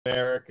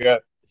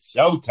America,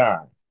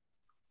 showtime.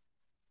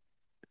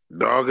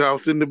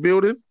 Doghouse in the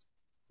building.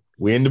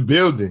 We're in the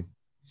building.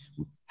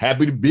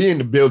 Happy to be in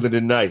the building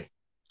tonight.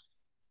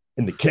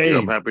 In the Yeah,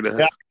 I'm cave. happy to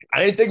Yeah,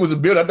 I didn't think it was a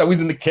building. I thought we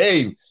was in the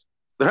cave.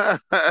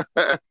 have.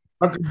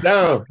 Hunker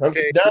down, hunker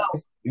Okay. down.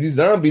 These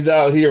zombies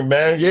out here,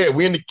 man. Yeah,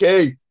 we in the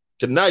cave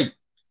tonight.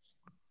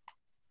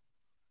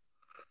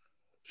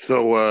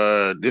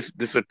 So this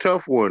a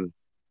tough one.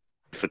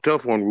 It's a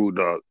tough one, Rude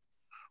Dog.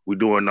 We're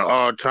doing the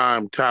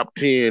all-time top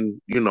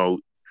 10,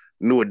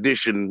 new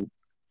edition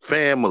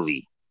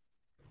family.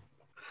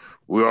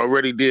 We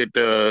already did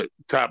the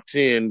top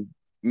 10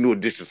 new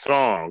edition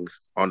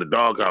songs on the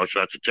Doghouse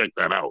Shot. You check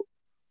that out.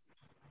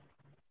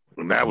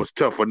 And that was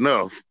tough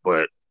enough,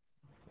 but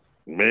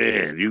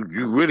man, you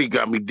really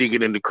got me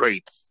digging in the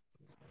crates.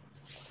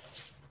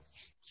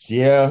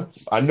 Yeah,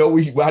 I know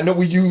we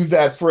use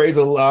that phrase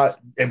a lot.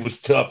 It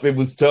was tough,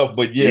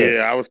 but yeah,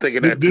 Yeah, I was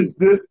thinking this that this too.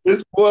 this,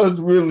 this was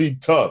really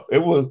tough.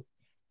 It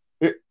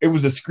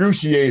was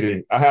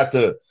excruciating. I had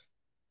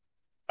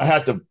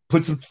to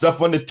put some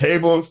stuff on the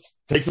table,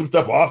 take some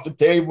stuff off the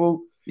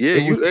table. Yeah,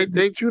 It was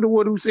ain't you the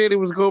one who said it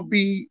was gonna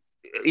be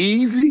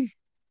easy?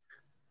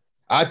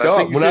 I I think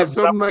thought you said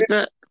something like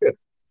that.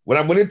 when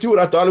I went into it,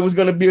 I thought it was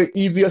going to be an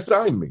easy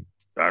assignment.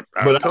 I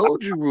But I,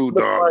 told you, Rude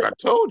Dog. I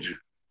told you.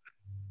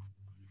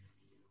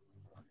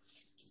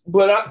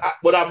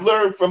 what I've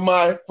learned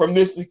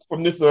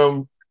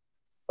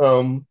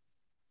um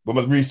from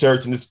my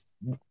research and this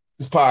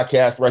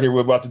podcast right here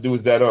we're about to do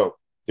is that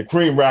the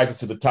cream rises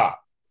to the top.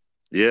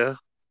 Yeah,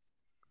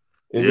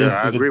 And yeah,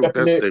 I there's agree with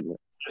that statement.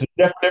 a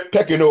definite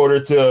pecking order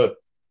to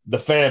the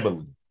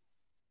family.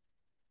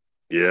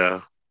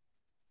 Yeah,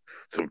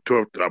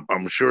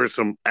 I'm sure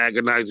some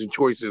agonizing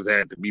choices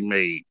had to be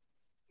made.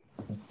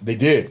 They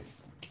did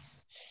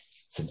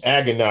some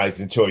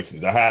agonizing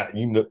choices. I had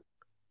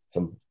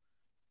some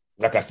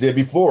like I said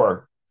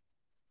before,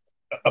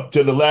 up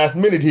to the last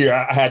minute here,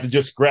 I had to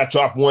just scratch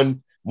off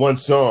one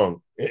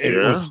song. It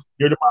Yeah, was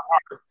dear to my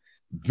heart,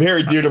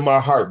 very dear to my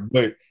heart.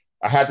 But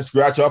I had to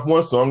scratch off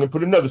one song and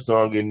put another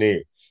song in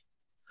there.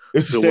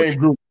 It's the so what? same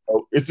group.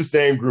 It's the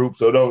same group,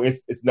 so don't.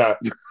 It's not.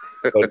 It's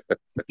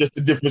just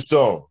a different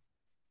song.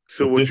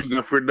 So But what you this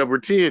got for number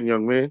 10,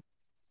 young man?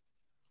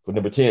 for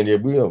number 10, yeah,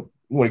 we want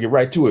to get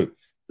right to it.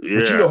 But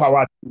Yeah,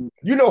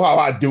 you know how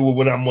I do it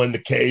when I'm on the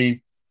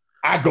cave.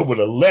 I go with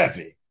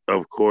 11.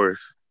 of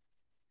course.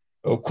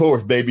 Of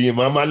course, baby. And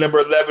my number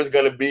 11 is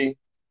gonna be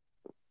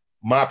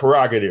My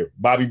Prerogative,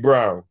 Bobby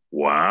Brown.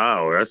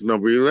 Wow, that's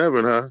number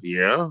 11, huh?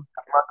 Yeah,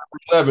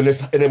 11,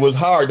 and it was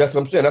hard. That's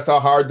what I'm saying. That's how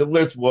hard the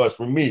list was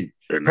for me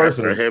and that's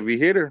a personally. heavy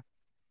hitter.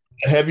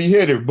 A heavy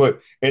hitter,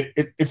 but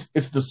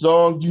it's the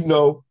song.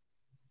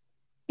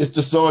 It's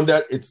the song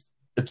that it's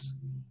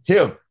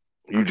him.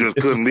 You just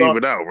It's the couldn't song. leave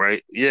it out,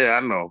 right? Yeah,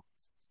 I know.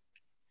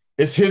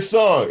 It's his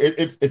song.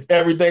 It's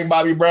everything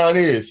Bobby Brown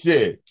is.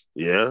 Shit.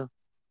 Yeah,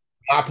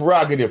 My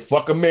Prerogative.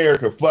 Fuck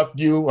America. Fuck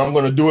you. I'm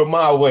gonna do it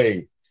my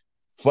way.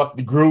 Fuck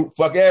the group.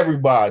 Fuck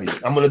everybody.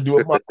 I'm gonna do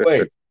it my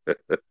way.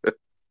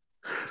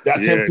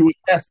 That's him yeah, to his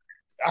essence.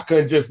 I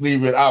couldn't just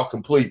leave it out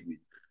completely,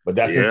 but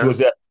that's him to yeah.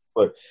 his essence.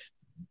 But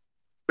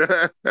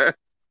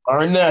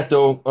other than that,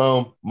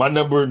 though, my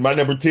number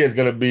 10 is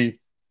gonna be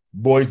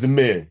Boys and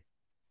Men,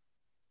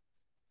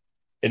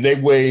 and they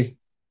weigh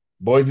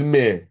Boys and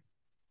Men.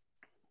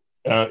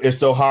 It's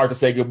so hard to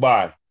say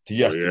goodbye to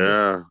yesterday.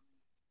 Yeah,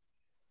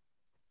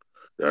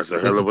 that's a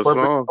It's hell the of a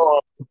perfect song.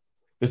 song.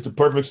 It's the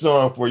perfect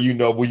song for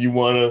when you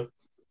want to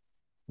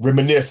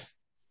reminisce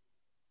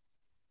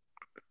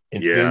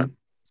and Yeah, see.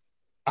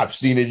 I've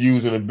seen it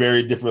used in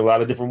a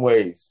lot of different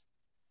ways.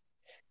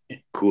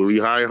 Cooley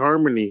High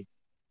Harmony.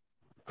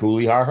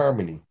 Cooley High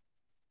Harmony.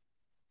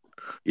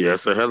 Yeah,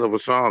 it's a hell of a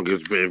song.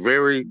 It's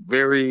very,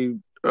 very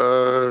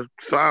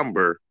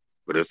somber,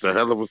 but it's a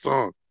hell of a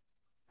song.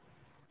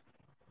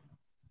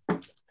 So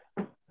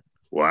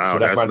Wow,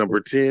 that's that's number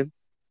 10.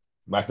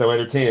 my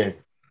number 10.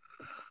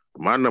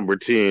 My number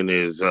 10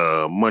 is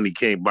Money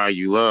Can't Buy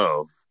You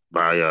Love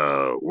by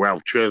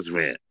Ralph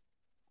Tresvant.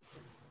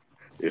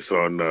 It's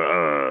on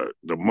the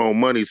Mo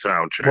Money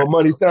soundtrack. More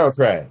Money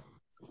soundtrack.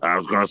 I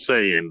was gonna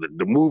say, and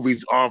the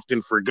movie's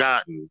often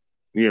forgotten,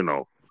 you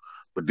know,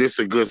 but this is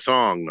a good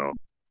song though.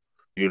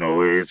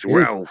 It's Yeah.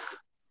 Ralph.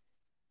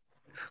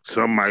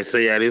 Some might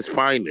say at his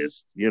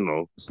finest.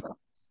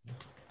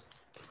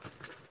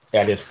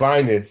 At its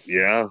finest.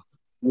 Yeah.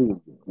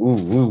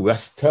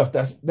 That's tough.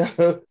 That's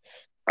a.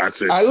 I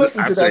say I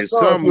listened I to that say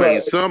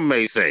song. some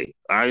may say.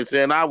 I ain't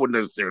saying I would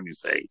necessarily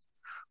say,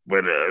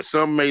 but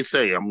some may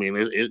say. I mean,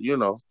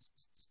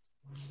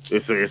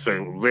 it's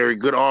a very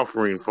good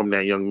offering from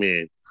that young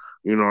man.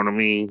 You know what I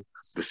mean?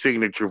 The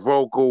signature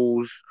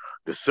vocals,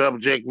 the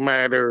subject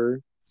matter.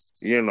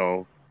 You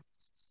know,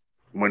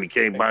 money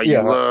can't buy you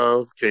Yeah,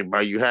 love, can't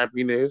buy you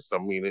happiness. I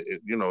mean,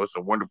 it's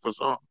a wonderful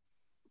song.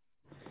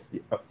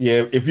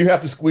 yeah. If you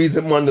have to squeeze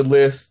him on the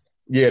list,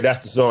 yeah, that's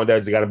the song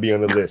that's got to be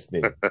on the list.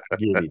 Then I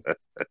get it.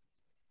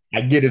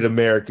 I get it,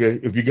 America.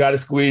 If you got to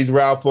squeeze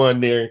Ralph on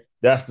there,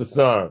 that's the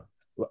song.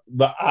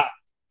 But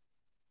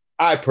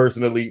I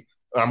personally,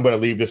 I'm gonna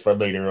leave this for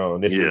later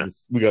on. Yeah.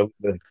 We go.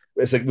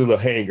 It's a little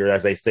hanger,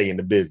 as they say in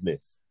the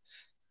business.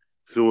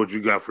 So what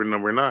you got for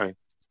number 9?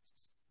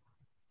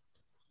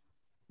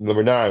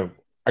 Number 9,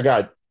 I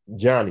got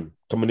Johnny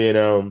coming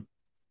in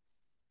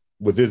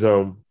with his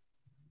for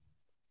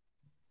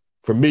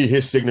me,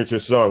 his signature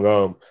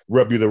song,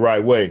 Rub You the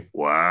Right Way.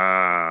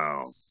 Wow.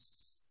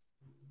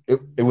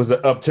 It was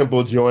an up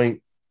tempo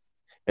joint.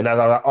 And as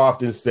I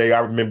often say, I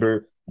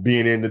remember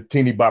being in the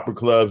teeny bopper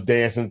clubs,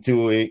 dancing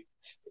to it.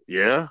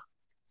 Yeah.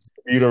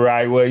 You the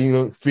right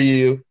way,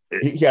 feel.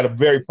 He had a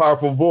very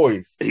powerful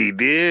voice. He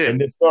did.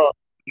 And this song,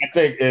 I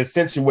think,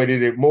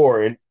 accentuated it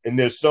more in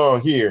this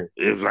song here.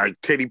 It was like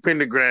Teddy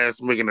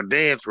Pendergrass making a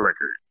dance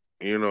record.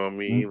 You know what I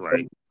mean? Mm-hmm.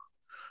 Like,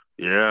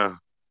 yeah,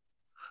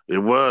 it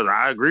was.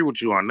 I agree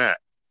with you on that.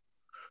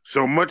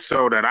 So much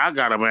so that I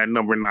got him at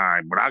number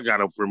 9, but I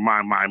got him for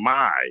My.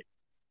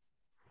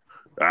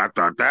 I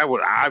thought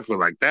I feel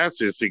like that's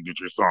his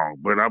signature song.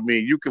 But I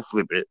mean, you can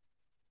flip it,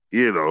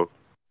 either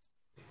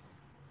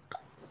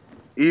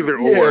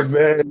or.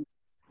 Man.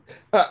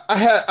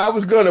 I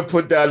was gonna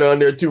put that on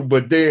there too,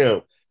 but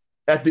damn,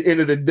 at the end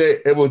of the day,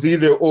 it was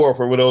either or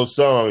for those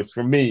songs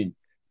for me.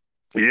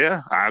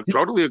 Yeah, I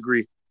totally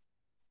agree.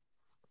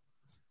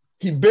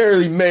 He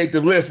barely made the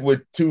list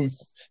with two.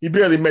 He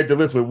barely made the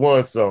list with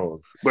one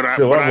song. But I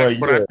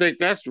think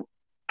that's.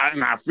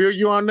 I feel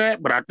you on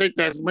that, but I think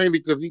that's mainly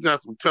because he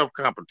got some tough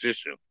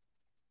competition.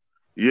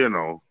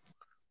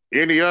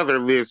 Any other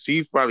list,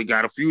 he's probably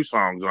got a few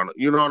songs on it.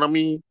 You know what I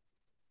mean?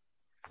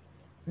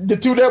 The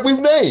two that we've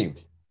named.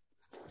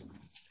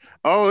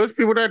 Oh, there's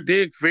people that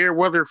dig Fair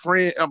Weather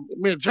Friend.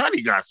 Man,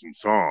 Johnny got some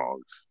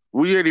songs.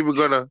 We ain't even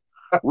gonna.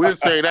 We'll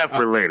say that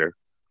for later.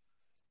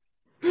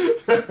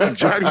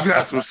 Johnny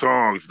got some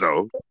songs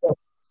though.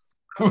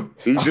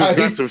 He just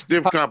got some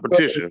stiff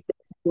competition.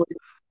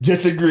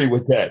 Disagree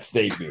with that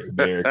statement,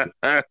 Derek.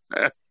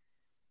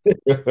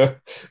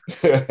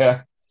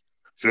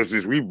 So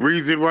since we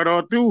breezed it right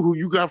on through, who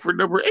you got for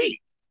number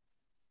 8?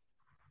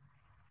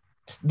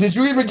 Did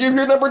you even give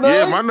your number 9?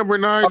 Yeah, my number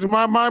 9 is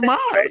My.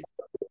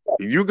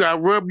 You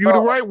got Rub You the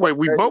Right Way.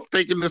 We both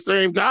taking the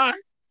same guy.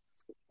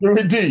 True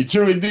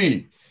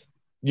indeed.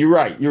 You're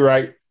right.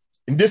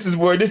 And this is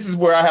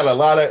where I had a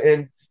lot of,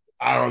 and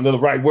I don't know the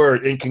right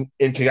word,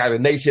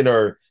 inconcatenation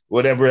or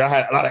whatever. I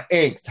had a lot of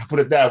angst. I put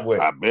it that way.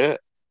 I bet.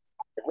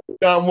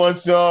 Down one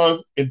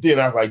song, and then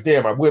I was like,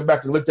 damn, I went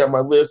back and looked at my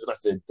list, and I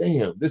said,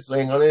 damn, this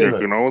ain't on there. There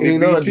can only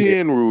be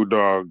 10, Rude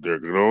Dog. There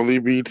can only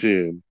be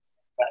 10.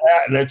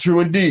 And that's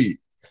true indeed.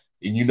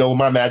 And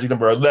my magic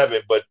number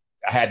 11, but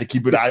I had to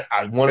keep it. I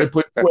wanted to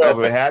put 12.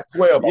 If it had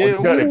 12, I would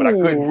have done it, but I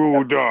couldn't.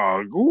 Rude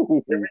Dog.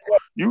 Ooh.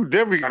 You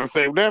definitely got to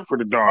save that for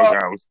the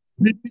doghouse.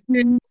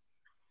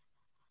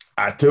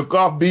 I took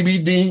off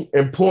BBD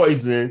and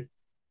Poison,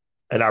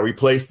 and I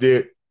replaced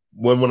it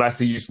when I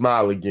See You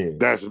Smile Again.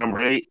 That's number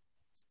 8.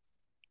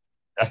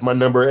 That's my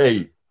number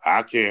 8.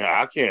 I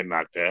can't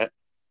knock that.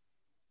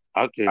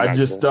 I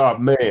just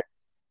thought, man,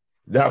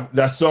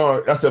 that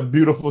song, that's a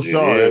beautiful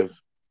song.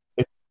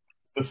 It's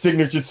a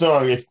signature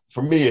song.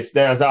 For me, it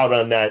stands out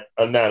on that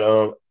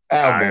album.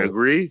 I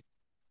agree.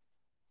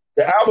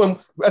 The album,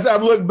 as I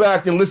look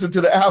back and listen to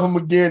the album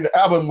again, the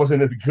album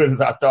wasn't as good as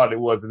I thought it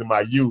was in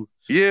my youth.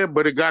 Yeah,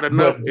 but it got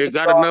enough.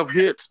 Enough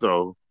hits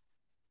though.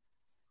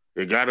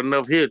 It got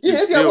enough hits. Yeah,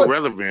 it's still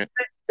relevant.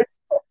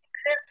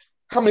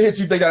 How many hits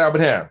you think that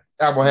album had?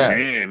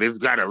 Man, it's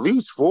got at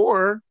least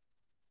 4.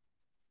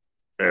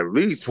 At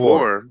least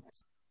 4.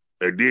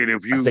 And then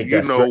if you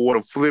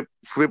want to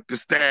flip the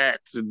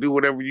stats and do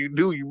whatever you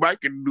do, you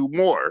might can do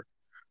more.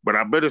 But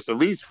I bet it's at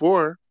least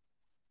 4.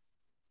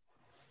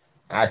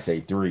 I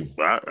say 3.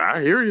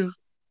 I hear you.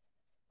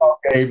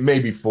 Okay,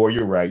 maybe 4.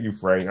 You're right. You're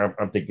frank.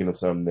 I'm thinking of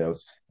something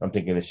else. I'm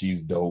thinking that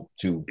She's Dope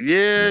too.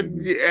 Yeah,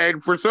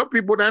 and for some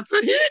people that's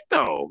a hit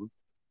though.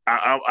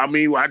 I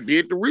mean, I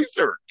did the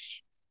research.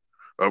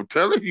 I'm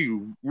telling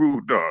you,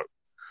 Rude Dog.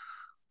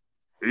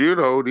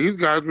 These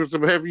guys were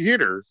some heavy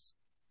hitters.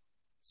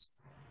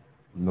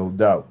 No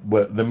doubt.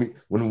 But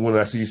when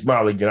I See You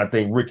Smile Again, I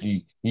think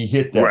Ricky, he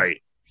hit that.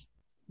 Right.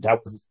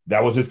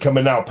 That was his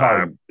coming out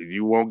party.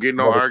 You won't get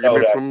no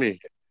argument from me.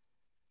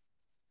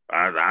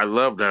 I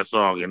love that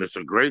song, and it's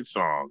a great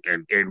song.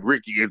 And it's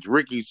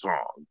Ricky's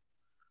song.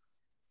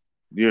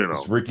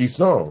 It's Ricky's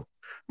song.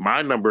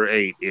 My number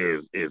 8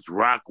 is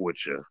Rock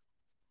With You,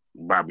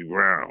 Bobby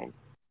Brown.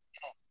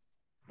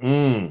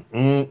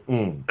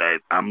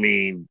 I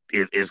mean,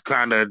 it's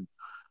kind of,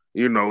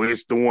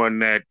 it's the one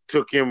that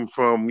took him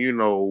from,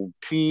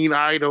 teen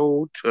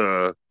idol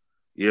to,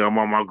 I'm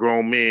on my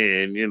grown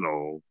man,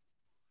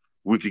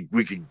 we could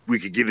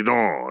get it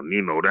on,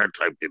 that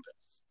type of thing.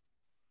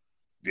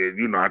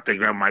 Yeah, I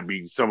think that might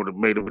be some of the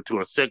made him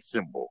into a sex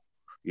symbol,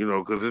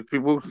 because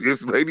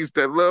it's ladies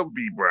that love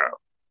B Brown.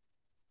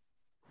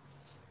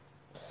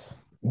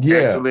 Yeah.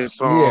 Excellent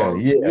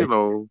song. Yeah.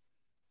 The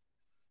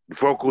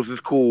vocals is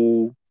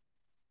cool.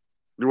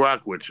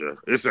 Rock With You.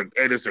 It's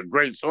a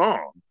great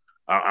song.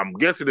 I'm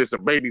guessing it's a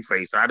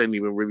Babyface. I didn't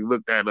even really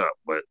look that up,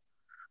 but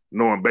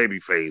knowing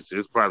Babyface,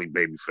 it's probably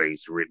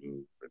Babyface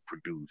written and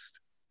produced.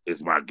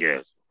 Is my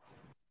guess.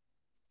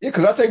 Yeah,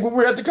 because I think when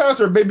we were at the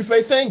concert,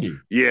 Babyface sang it.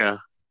 Yeah,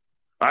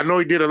 I know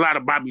he did a lot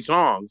of Bobby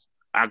songs.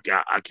 I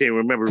can't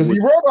remember Because what.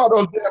 he wrote all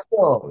those damn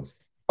songs.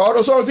 All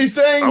those songs he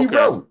sang, he Okay,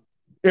 wrote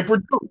and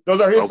produced.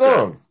 Those are his okay.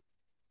 songs.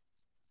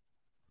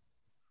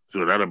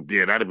 So that'll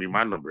be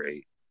my number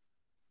 8.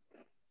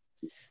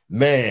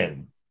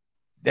 Man,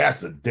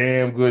 that's a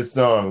damn good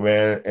song,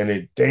 man.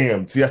 And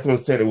see, that's what I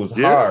said. It was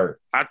Yeah, hard.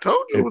 I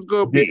told you it It was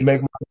gonna didn't be.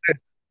 make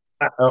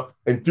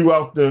and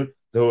throughout the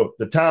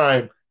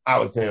time, I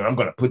was saying, I'm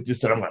gonna put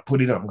this in, I'm gonna put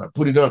it on, I'm gonna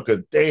put it on,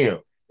 because damn,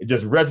 it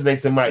just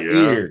resonates in my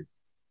Yeah, ear.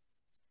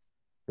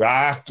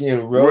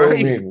 Rocking,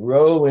 right.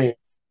 rolling,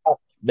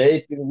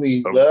 making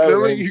we I'm love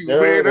telling and you,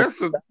 man.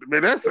 done.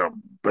 That's a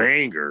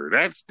banger.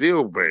 That's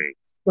still bang.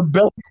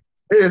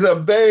 It is a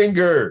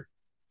banger,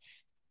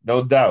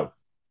 no doubt.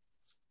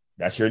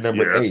 That's your Yeah,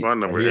 number that's my 8. I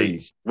number hear 8. you.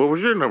 What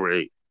was your number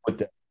 8? With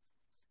the,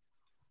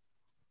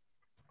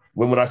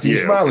 when I see you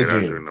Yeah, smile okay,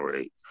 that's your again. number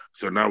 8.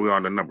 So now we're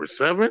on to number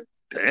 7.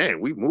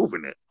 Dang, we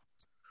moving it.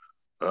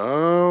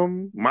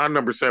 My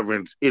number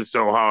 7's It's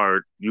So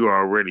Hard.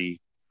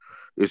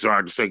 It's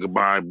hard to say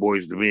goodbye,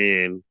 Boys to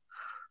Men.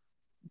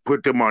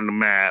 Put them on the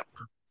map.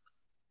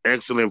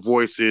 Excellent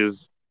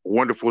voices,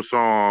 wonderful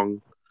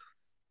song,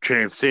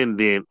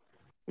 transcendent.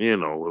 It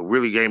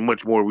really ain't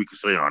much more we could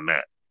say on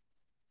that.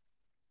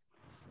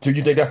 So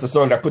you think that's the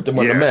song that put them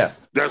on the map?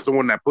 Yes, that's the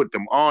one that put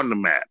them on the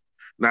map.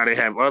 Now they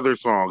have other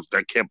songs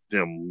that kept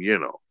them,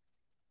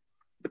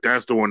 but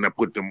that's the one that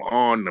put them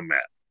on the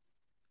map.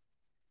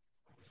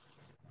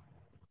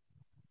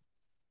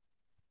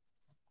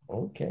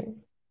 Okay.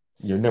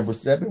 Your number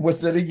 7.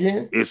 What's it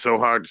again? It's So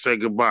Hard to Say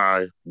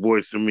Goodbye,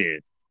 Boys to Men.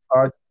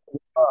 All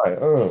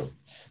right.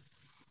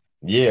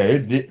 Yeah,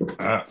 it did.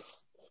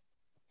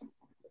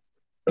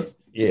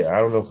 Yeah, I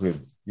don't know if it.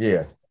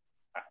 Yeah,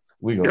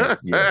 we gonna.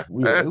 Yeah,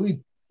 we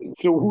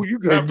So who you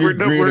got for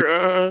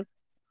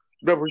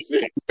number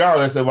 6?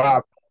 regardless of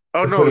how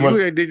Oh I no, put him on.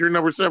 you ain't did your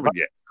number 7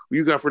 yet. Who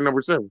you got for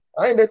number 7?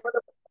 I ain't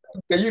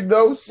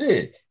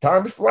shit.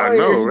 Time is I flying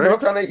here. know, right? I'm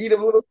trying to eat a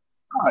little.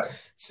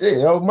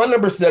 Shit, my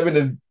number 7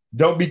 is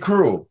 "Don't Be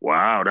Cruel."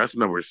 Wow, that's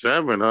number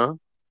 7, huh?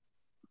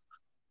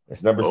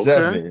 It's number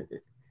Okay.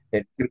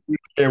 7.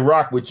 And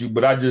rock with you,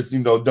 but I just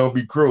 "Don't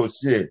Be Cruel."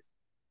 Shit,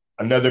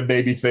 another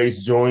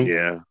Babyface joint.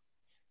 Yeah.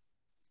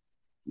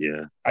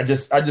 Yeah. I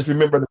just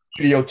remember the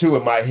video too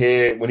in my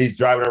head when he's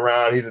driving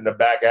around. He's in the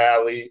back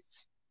alley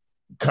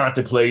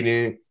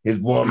contemplating his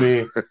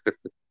woman.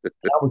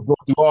 I was going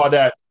through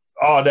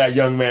all that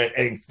young man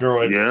angst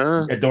during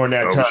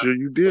that I'm time. sure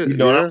you did.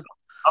 Yeah.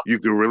 You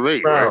can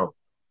relate, right?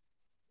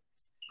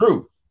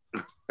 True.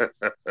 But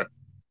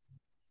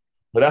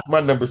that's my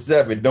number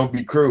 7. Don't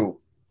be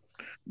cruel.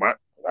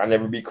 I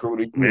never be cruel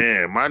to you.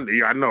 Man,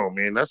 I know,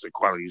 man. That's a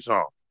quality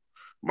song.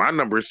 My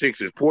number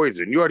 6 is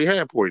Poison. You already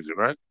had Poison,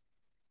 right?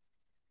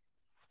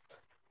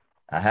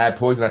 I had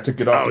Poison. I took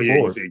it off the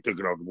board. You said you took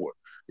it off the board.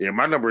 Yeah,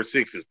 my number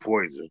 6 is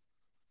Poison.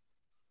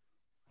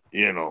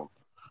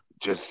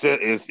 It's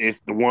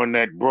the one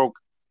that broke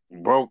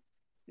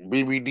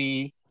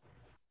BBD,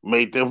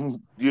 made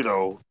them,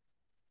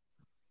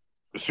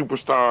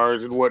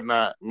 superstars and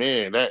whatnot.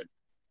 Man, that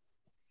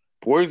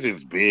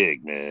Poison's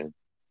big, man.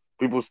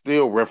 People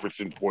still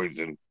referencing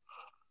Poison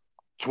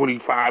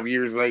 25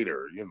 years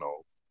later,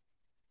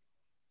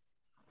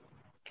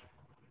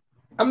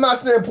 I'm not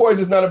saying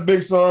Poison's not a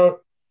big song.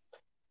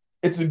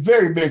 It's a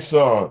very big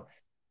song.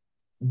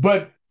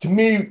 But to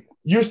me,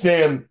 you're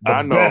saying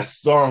the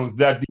best songs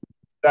that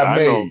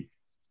made. Know.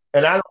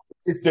 And I don't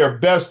think it's their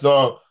best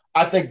song.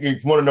 I think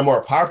it's one of the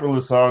more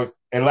popular songs.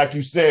 And like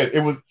you said,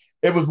 it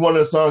was one of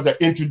the songs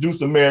that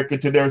introduced America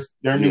to their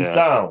new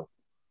sound.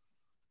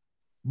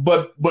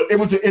 But it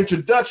was an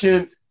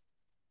introduction,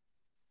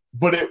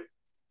 but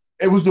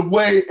it was a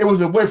way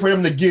for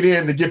them to get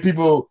in, to get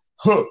people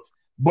hooked.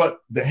 But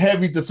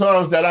the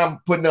songs that I'm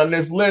putting on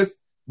this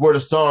list were the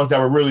songs that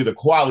were really the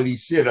quality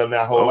shit on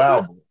that whole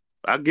album.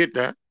 I get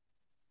that.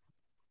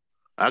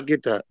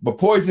 But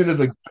Poison is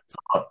a good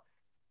song.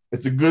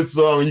 It's a good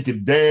song. You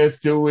can dance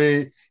to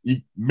it.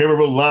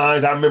 Memorable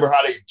lines. I remember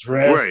how they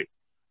dressed. Right.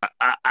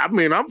 I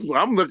mean,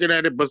 I'm looking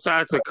at it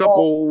besides a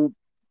couple,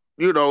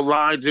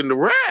 lines in the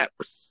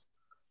raps,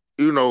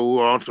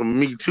 on some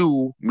Me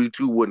Too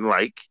wouldn't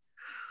like.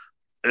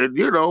 And,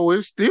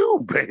 it's still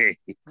bangs.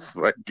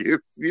 Like,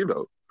 it's,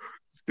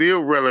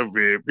 still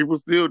relevant. People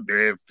still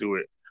dance to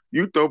it.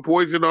 You throw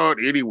Poison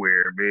on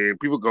anywhere, man.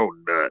 People go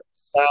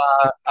nuts.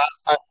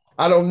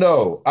 I don't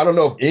know. I don't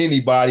know if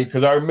anybody,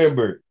 because I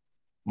remember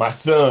my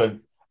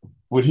son,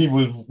 he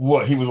was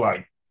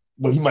like,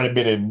 he might have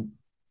been in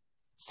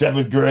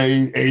 7th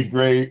grade, 8th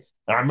grade.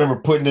 And I remember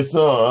putting this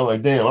on. I'm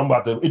like, damn, I'm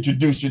about to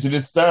introduce you to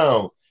this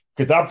sound.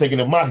 Because I'm thinking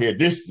in my head,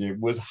 this shit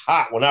was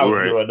hot when I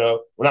was growing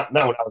up. When I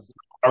was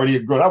already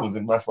a grown, I was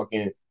in my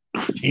fucking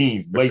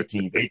teens, late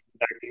teens, 18,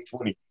 19,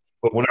 20.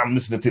 But when I'm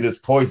listening to this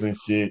Poison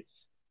shit,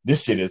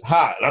 this shit is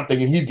hot. And I'm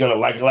thinking he's going to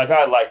like it like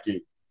I like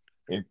it.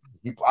 And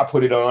I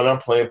put it on, I'm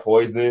playing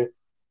Poison.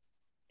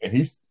 And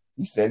he's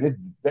saying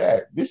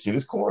this shit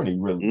is corny,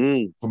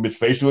 really. From his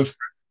facial expression,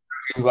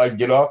 He was like,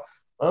 get off.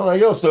 I'm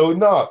like, yo, so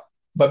no.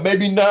 But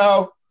maybe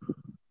now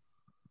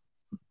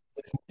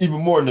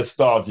even more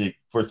nostalgic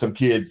for some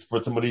kids,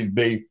 for some of these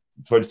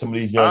for some of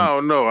these I young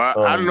don't know.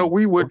 I know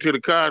we some went to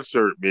the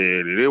concert,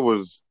 man, and it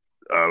was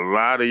a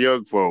lot of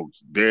young folks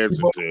dancing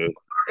people to,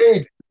 our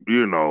age.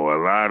 a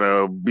lot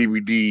of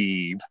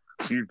BBD,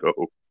 you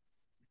know,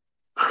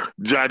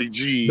 Johnny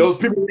G. Those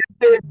people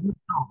they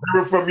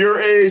were from your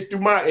age to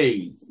my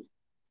age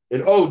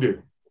and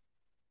older.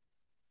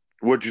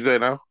 What you say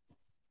now?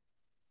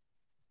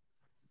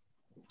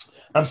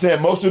 I'm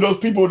saying most of those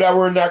people that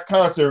were in that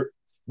concert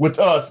with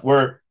us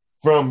were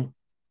from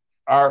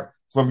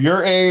from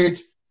your age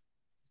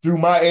through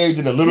my age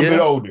and a little bit Yeah,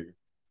 older.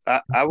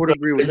 I would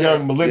agree The with that.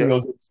 young Yeah,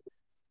 millennials.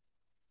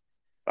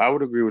 I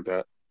would agree with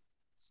that.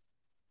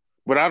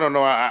 But I don't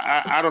know.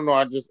 I don't know.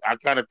 I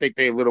kind of think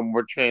they're a little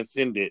more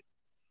transcendent,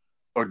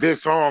 or their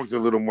songs a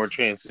little more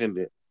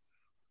transcendent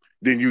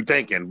than you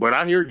thinking. But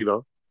I hear you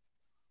though.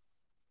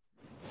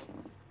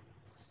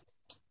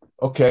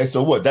 Okay,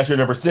 so what? That's your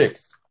number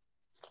six.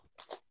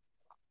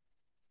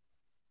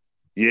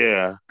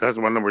 Yeah, that's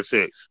my number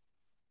six.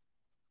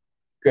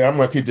 Okay, I'm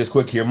gonna keep this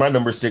quick here. My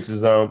number six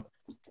is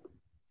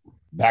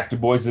Back to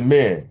Boys and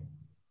Men,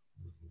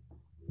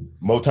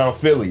 Motown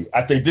Philly.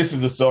 I think this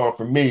is a song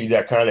for me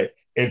that kind of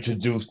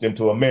introduced them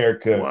to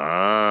America.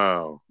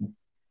 Wow.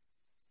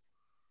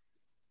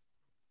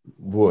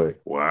 Boy,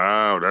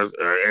 Wow, that's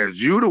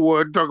as you the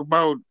one talk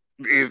about.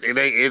 It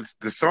ain't. It's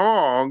the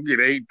song. It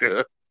ain't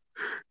the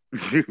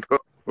you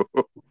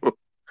know.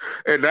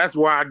 And that's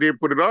why I did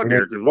put it on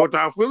there because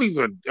Motown Philly's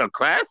a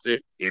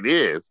classic. It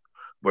is,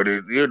 but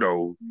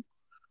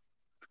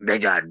they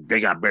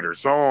got better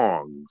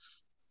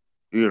songs.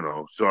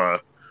 So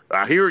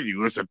I hear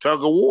you. It's a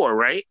tug of war,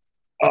 right?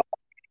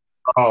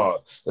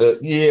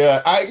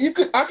 yeah, I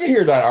can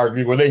hear that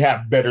argument where they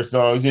have better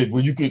songs. Yeah,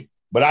 well, you could,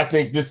 but I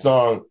think this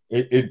song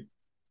it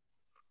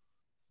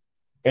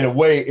in a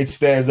way it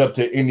stands up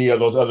to any of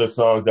those other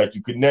songs that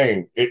you could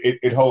name.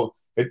 It holds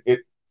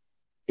it.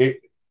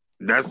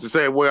 That's the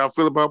same way I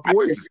feel about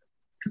Poison.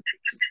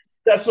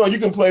 That song you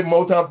can play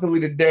Motown Philly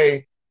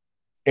today,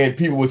 and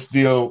people would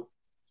still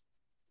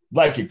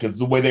like it because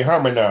the way they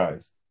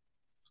harmonize.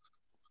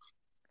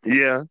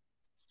 Yeah,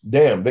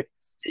 Damn,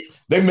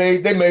 they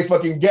made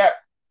fucking Gap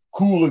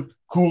cool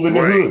in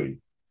the right. hood.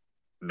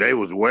 They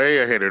was way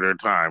ahead of their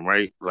time,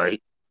 right?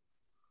 Like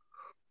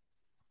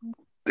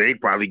they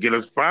probably get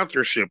a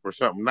sponsorship or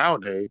something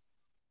nowadays.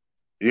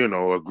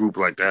 A group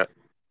like that.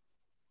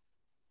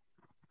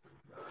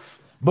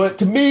 But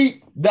to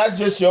me, that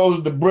just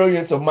shows the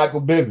brilliance of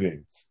Michael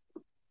Bivins.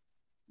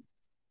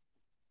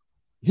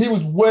 He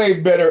was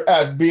way better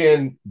at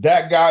being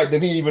that guy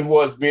than he even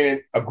was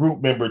being a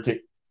group member to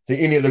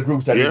any of the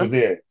groups that he Yeah, was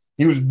in.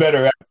 He was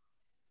better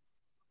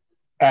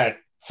at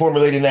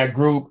formulating that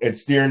group and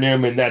steering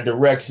them in that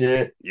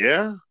direction.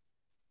 yeah.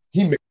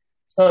 He made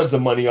tons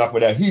of money off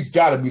of that. He's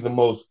got to be the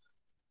most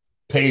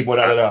paid one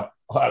I,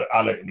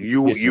 out of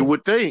you history.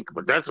 would think,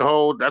 but that's a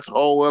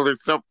whole other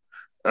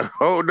a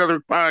whole other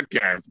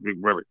podcast,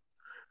 big brother.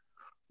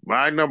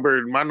 My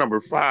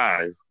number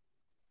five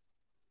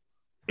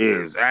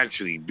is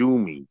actually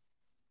Doomy.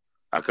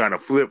 I kind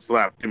of flip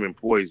flopped him and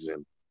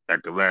Poison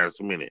at the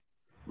last minute,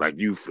 like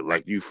you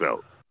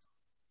felt,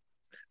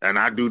 and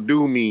I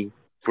do me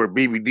for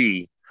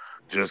BBD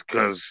just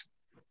because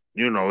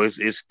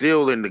it's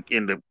still in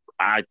the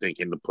I think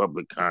in the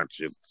public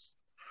conscious.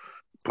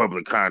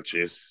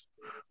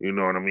 You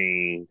know what I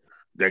mean?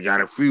 They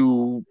got a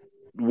few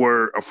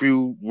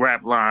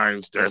rap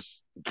lines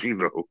that's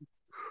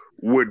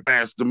would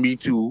pass the Me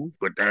Too,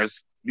 but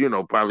that's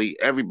probably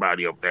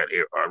everybody of that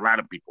era, or a lot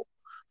of people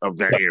of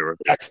that era.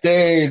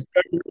 Backstage,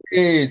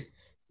 is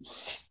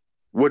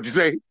What'd you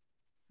say?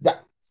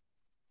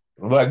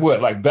 like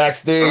what? Like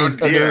backstage,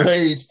 Yeah,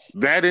 underage.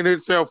 that in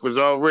itself is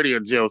already a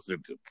jail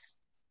sentence.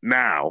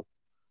 Now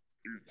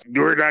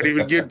you're not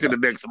even getting to the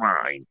next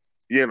line,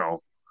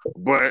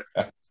 but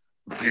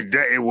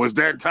it was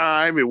that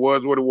time. It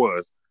was what it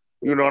was.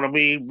 You know what I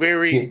mean?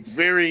 Very,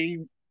 very,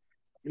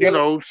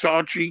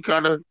 sultry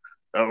kind of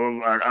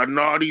a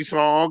naughty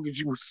song, as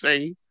you would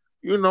say.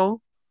 You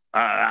know,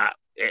 uh,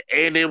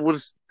 and it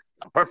was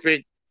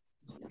perfect.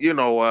 You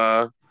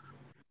know,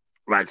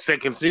 like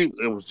second seat,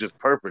 it was just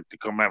perfect to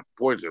come after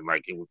Poison.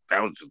 Like it was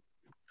that was just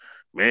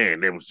man,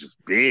 they was just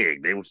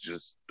big. They was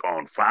just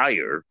on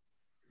fire.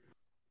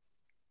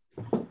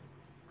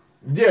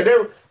 Yeah,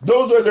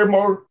 those are their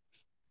more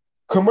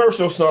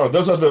commercial songs.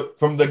 Those are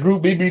from the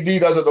group BBD.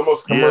 Those are the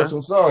most Yeah,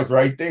 commercial songs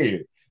right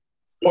there.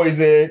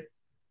 Poison,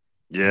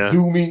 yeah,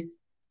 Do Me,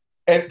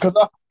 and because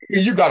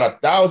you got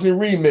 1,000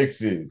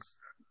 remixes.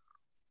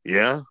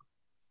 yeah.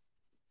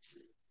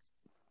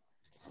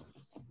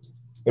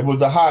 It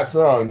was a hot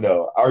song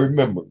though. I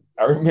remember.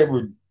 I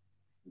remember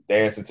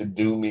dancing to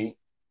Do Me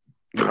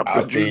I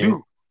out bet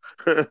you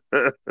there.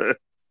 do.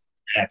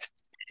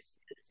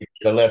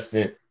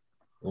 Adolescent.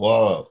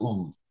 Wow.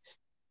 Ooh.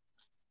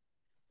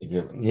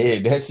 Yeah,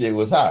 that shit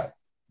was hot,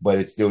 but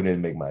it still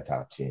didn't make my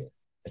top 10.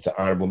 It's an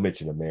honorable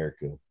mention,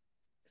 America.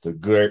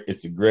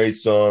 It's a great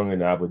song,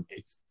 and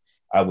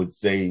I would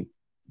say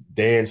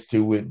dance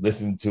to it,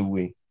 listen to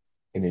it,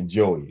 and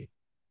enjoy it.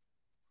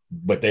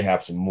 But they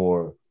have some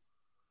more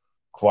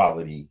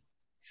quality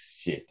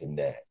shit than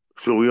that.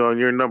 So we on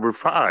your number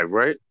 5,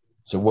 right?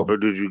 So what Or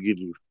did you get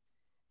you?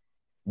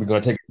 we're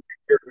gonna take?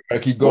 We're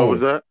gonna keep What was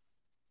going. that?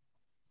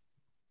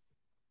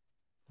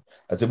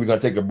 I said we're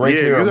gonna take a break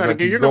Yeah, here. you Or we're got to gonna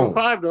get keep your number going.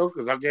 5 though,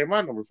 because I gave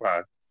my number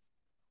 5.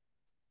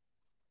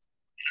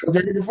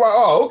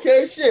 Oh,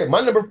 okay, shit. My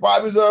number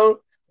 5 is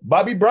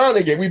Bobby Brown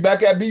again. We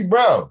back at B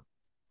Brown.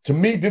 To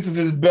me, this is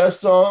his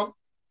best song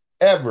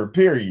ever.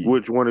 Period.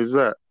 Which one is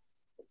that?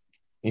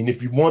 And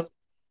if you want,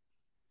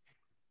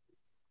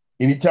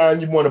 anytime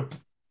you want to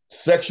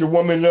sex your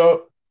woman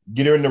up,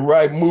 get her in the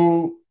right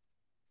mood,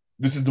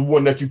 this is the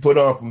one that you put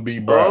on from B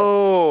Brown.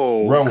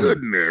 Oh, Roni.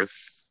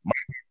 goodness.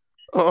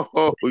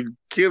 Oh, you're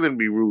killing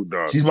me, Rude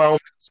Dog. She's my own.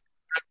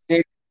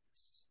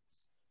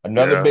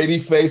 Another baby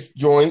face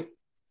joint.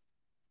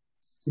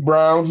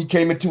 Brown, he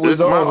came into his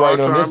own right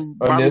on this.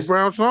 Bobby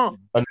Brown song.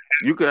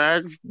 You can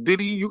ask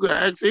Diddy. You can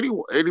ask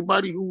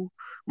anybody who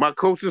my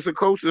closest and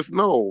closest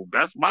know.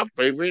 That's my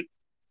favorite.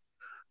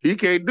 He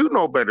can't do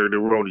no better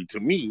than Roni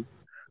to me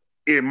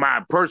in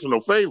my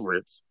personal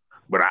favorites.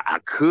 But I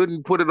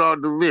couldn't put it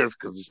on the list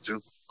because it's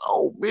just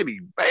so many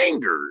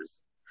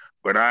bangers.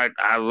 But I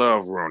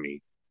love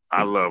Roni.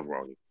 I love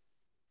Roni.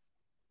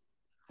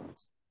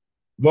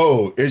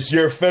 Whoa, it's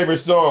your favorite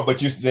song, but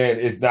you're saying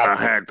it's not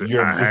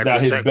it's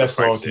not his best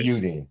song to you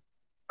then.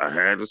 I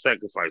had to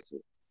sacrifice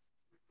it.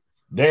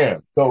 Damn.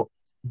 So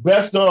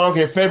best song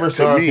and favorite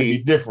song can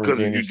be different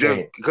than you're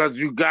saying. Because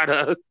you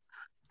gotta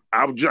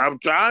I'm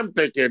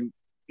thinking,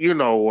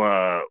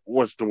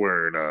 what's the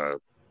word?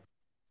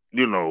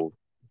 You know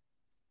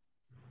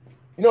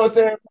what I'm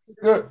saying?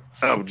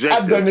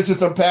 Objective. I've done this in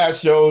some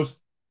past shows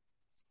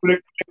when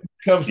it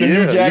comes to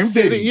New Jack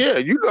City.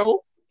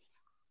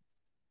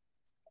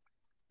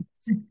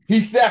 He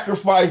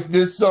sacrificed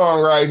this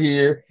song right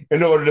here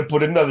in order to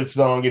put another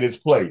song in its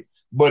place.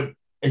 But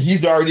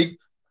he's already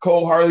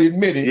cold-heartedly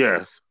admitted,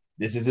 yes,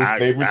 this is his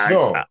favorite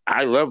song.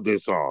 I love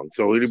this song.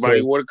 So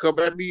anybody want to come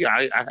at me?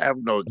 I have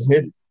no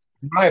excuse.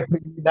 In my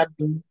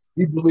opinion,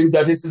 he believes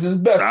that this is his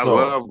best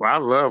song. I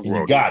love Roni.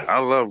 You got it. I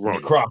love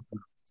Roni.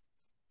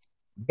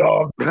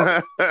 Dog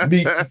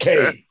meets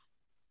K.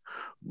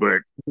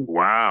 But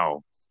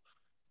wow,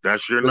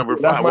 that's your number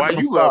 5. Why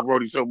you love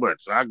Roni so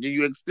much? I'll give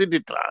you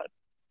extended time.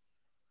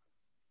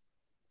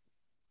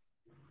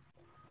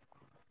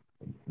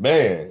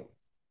 Man,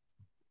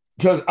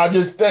 because I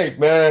just think,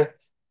 man,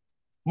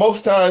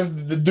 most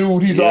times the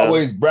dude, he's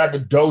always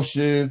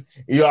braggadocious.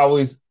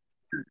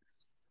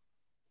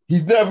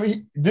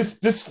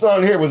 This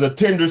song here was a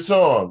tender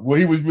song where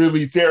he was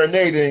really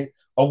serenading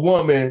a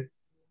woman,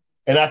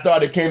 and I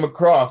thought it came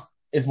across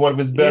as one of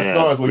his best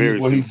songs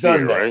where he's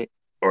done that. Right?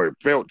 Or it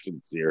felt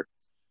sincere.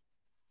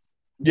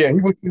 Yeah,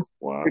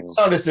 it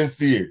sounded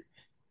sincere.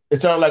 It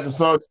sounded like a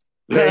song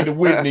playing to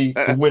Whitney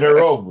to win her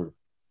over.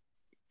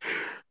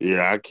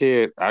 Yeah, I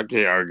can't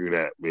argue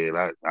that, man.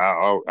 I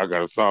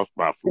got a soft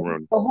spot for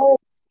him. The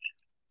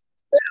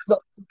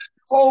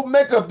whole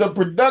makeup, the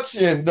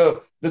production,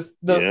 the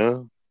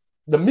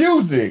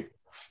music.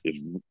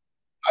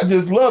 I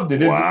just loved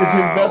it. It's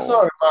his best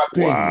song, in my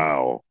opinion.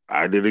 Wow.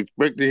 I didn't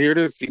expect to hear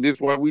this. See, this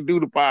is why we do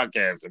the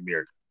podcast,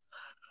 America.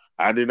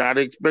 I did not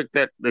expect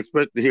to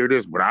hear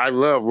this, but I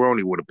love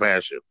Roni with a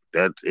passion.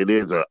 It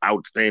is an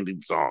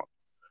outstanding song.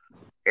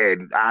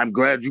 And I'm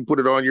glad you put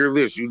it on your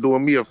list. You're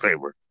doing me a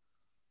favor.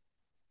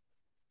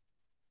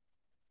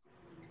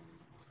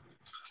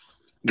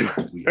 We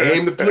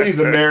aim to please,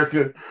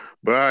 America.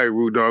 But all right,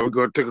 Rude Dog, we're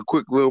going to take a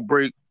quick little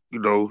break,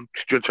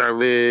 stretch our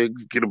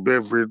legs, get a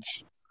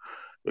beverage.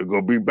 We're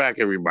going to be back,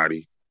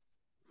 everybody.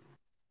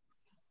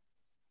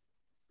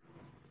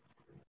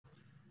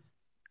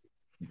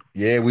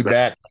 Yeah, we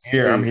back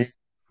here. I'm here.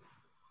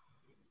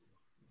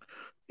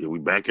 Yeah, we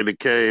back in the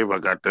cave. I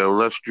got the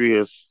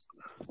illustrious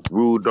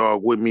Rude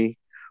Dog with me.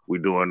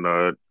 We're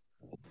doing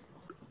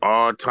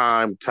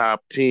all-time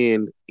top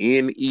 10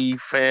 NE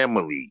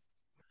family.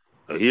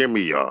 Now, hear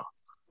me, y'all.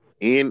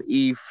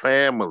 NE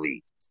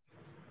family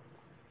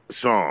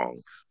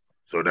songs.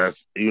 So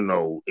that's,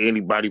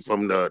 anybody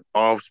from the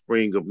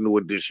offspring of New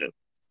Edition.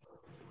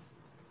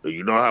 So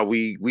you know how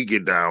we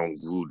get down,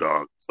 Rude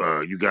Dog.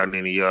 You got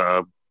any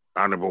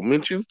honorable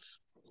mentions?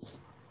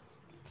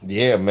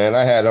 Yeah, man.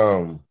 I had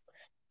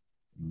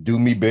Do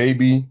Me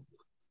Baby.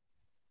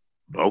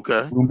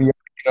 Okay.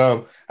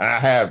 I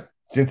have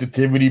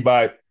Sensitivity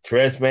by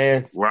Trash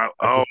Fans. Wow.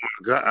 Oh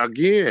my God.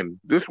 Again,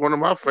 this is one of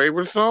my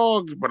favorite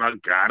songs, but I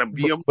gotta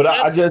be But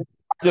I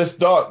just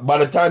thought by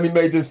the time he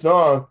made this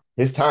song,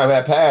 his time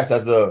had passed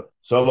as a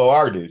solo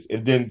artist.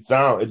 It just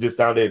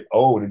sounded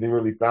old. It didn't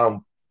really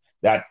sound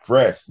that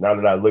fresh now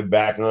that I look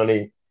back on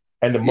it.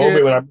 And the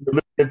moment when I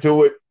looked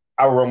into it,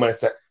 I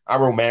romanticize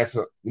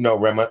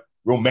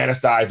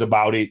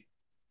about it,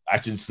 I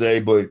should say,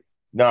 but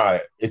nah,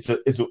 it's an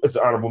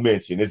honorable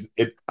mention.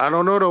 I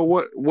don't know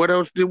though. What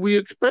else did we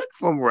expect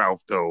from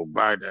Ralph though?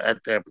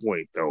 At that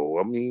point though,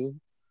 I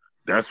mean,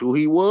 That's who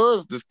he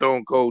was, the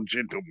Stone Cold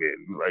Gentleman.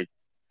 Like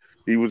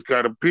he was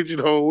kind of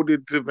pigeonholed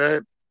into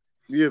that,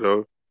 you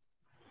know.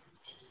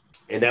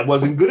 And that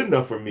wasn't good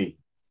enough for me.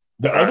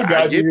 The other I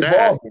guys were get that.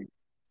 evolving.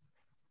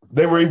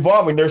 They were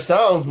evolving. Their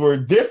sounds were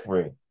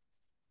different.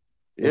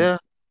 And Yeah.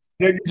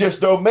 they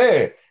just don't,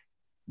 man.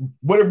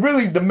 But it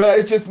really,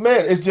 it's just,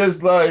 man, it's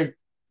just like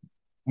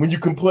when you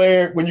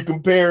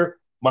compare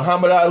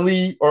Muhammad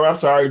Ali, or I'm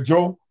sorry,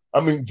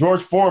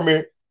 George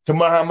Foreman to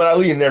Muhammad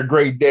Ali in their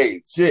great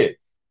days. Shit.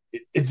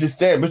 It's just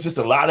them. It's just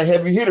a lot of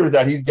heavy hitters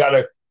that he's got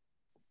to.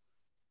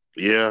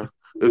 Yeah.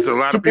 There's a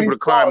lot Too of many people to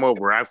climb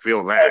over. I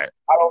feel that.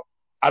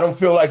 I don't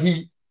feel like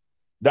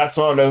that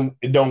song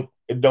it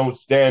don't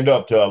stand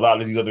up to a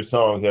lot of these other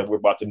songs that we're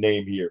about to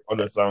name here,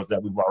 other songs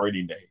that we've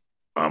already named.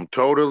 I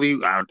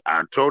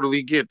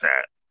totally get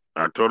that.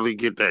 I totally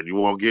get that. You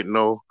won't get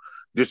no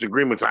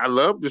disagreements. I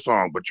love the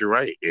song, but you're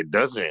right. It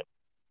doesn't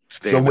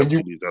So stand when up you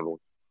to these other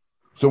ones.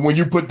 so when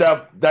you put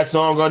that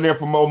song on there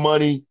for More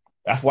Money,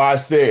 that's why I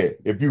said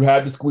if you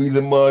had to squeeze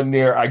a mud in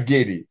there, I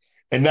get it.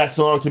 And that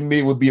song to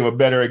me would be a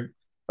better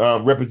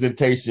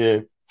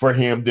representation for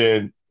him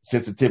than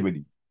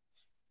Sensitivity.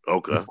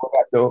 Okay. Before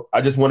that, though,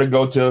 I just want to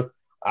go to.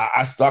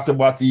 I talked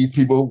about these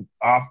people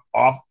off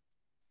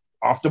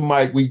the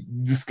mic. We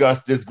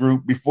discussed this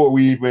group before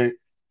we even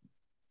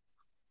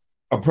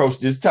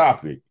approached this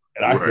topic,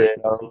 and I Right. said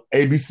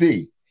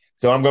ABC.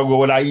 So I'm gonna go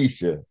with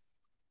Aisha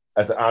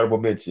as an honorable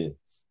mention.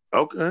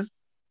 Okay.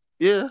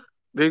 Yeah.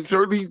 They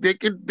can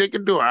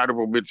do an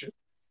honorable mention.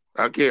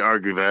 I can't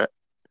argue that.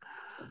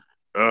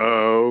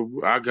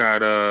 I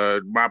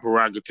got My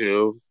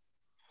Prerogative.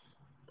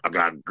 I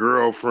got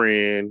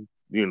Girlfriend.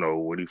 You know,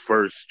 when he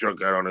first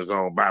struck out on his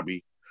own,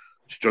 Bobby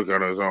struck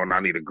out on his own.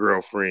 I need a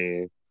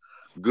girlfriend.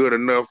 Good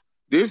enough.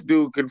 This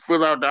dude can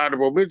fill out the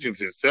honorable mentions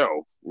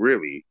himself,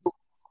 really.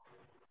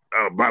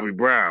 Bobby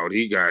Brown,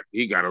 he got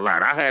a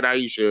lot. I had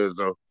Aisha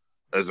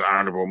as an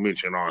honorable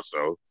mention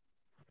also.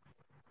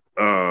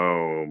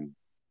 Um,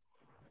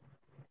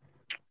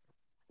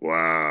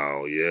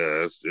 wow,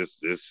 yeah, it's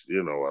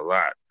a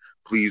lot.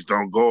 Please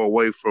don't go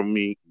away from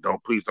me.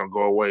 Please don't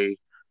go away.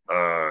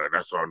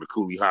 That's on the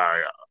Cooley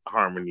High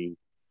Harmony.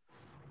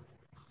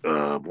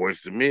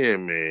 Boys to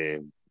Men,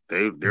 man,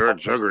 they're a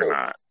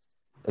juggernaut.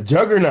 A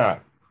juggernaut,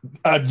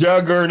 a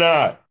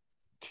juggernaut.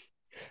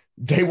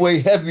 They weigh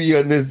heavy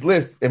on this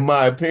list, in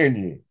my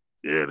opinion.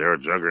 Yeah, they're a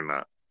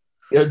juggernaut.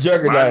 They're a My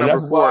juggernaut. number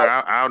That's four, why.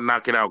 I'll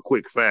knock it out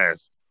quick,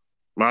 fast.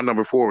 My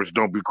number four is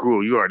Don't Be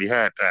Cruel. You already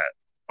had that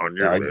on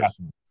your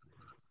list.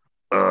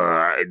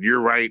 And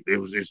you're right.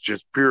 It's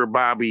just pure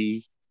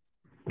Bobby.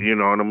 You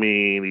know what I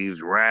mean?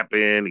 He's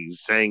rapping,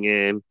 he's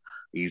singing,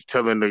 he's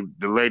telling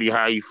the lady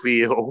how you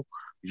feel.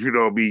 You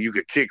know what I mean? You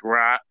could kick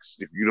rocks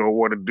if you don't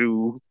want to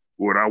do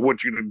what I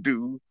want you to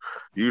do.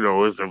 You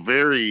know, it's a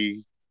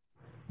very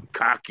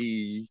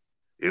cocky,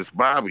 it's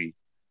Bobby.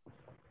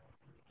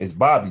 It's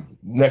Bobby.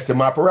 Next to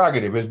My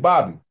Prerogative, it's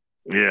Bobby.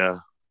 Yeah.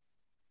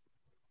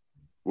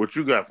 What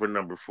you got for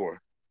number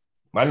four?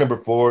 My number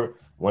four,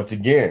 once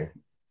again,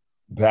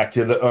 back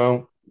to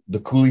the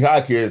Cooley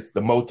High kids,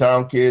 the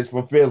Motown kids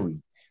from Philly.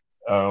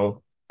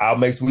 I'll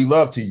Make Sweet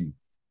Love to You.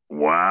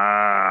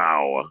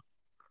 Wow.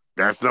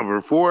 That's number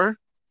four?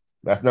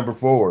 That's number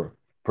four.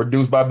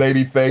 Produced by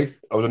Babyface.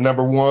 It was a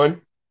number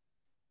one.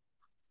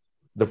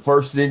 The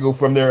first single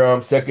from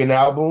their second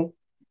album.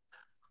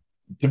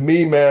 To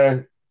me,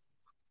 man,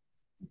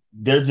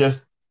 they're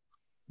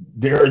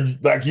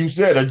like you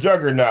said, a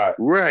juggernaut.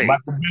 Right.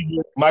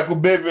 Michael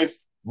Bivins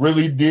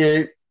really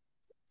did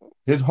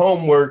his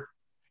homework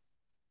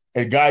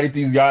and guided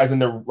these guys in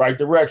the right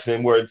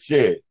direction where it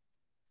should.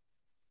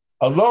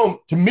 Alone,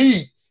 to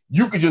me,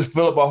 you could just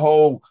fill up a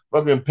whole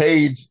fucking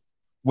page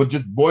with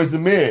just Boys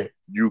and Men.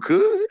 You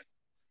could.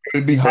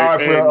 It'd be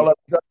hard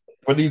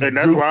for these and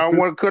that's groups. why I don't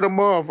want to cut him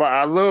off.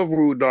 I love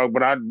Rude Dog,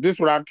 but this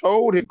what I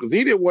told him because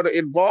he didn't want to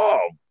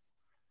involve,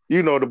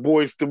 the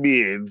Boys to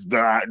Men's,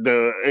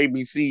 the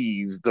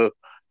ABCs, the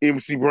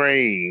MC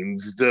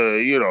Brains,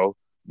 the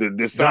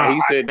side.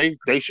 He said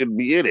they should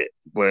be in it.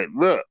 But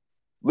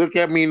look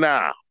at me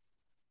now.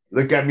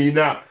 Look at me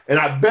now. And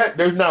I bet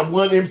there's not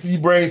one MC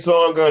Brain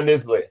song on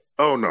this list.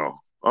 Oh no.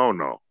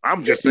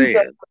 I'm just saying.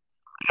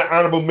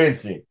 Honorable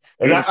mention.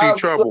 And MC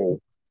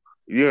Trouble,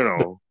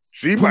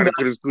 she might have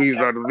could have squeezed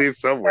on the list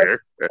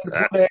somewhere.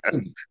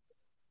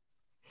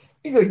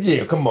 He's like,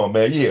 yeah, come on,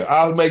 man. Yeah,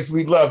 I'll Make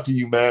Sweet Love to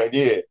You, man.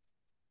 Yeah.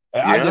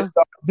 I just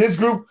thought this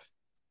group,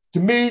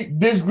 to me,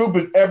 this group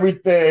is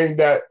everything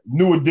that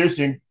New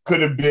Edition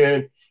could have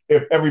been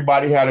if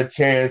everybody had a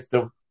chance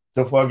to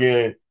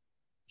fucking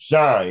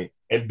shine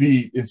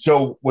and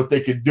show what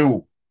they could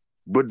do.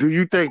 But do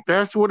you think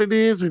that's what it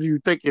is, or do you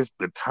think it's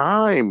the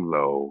time,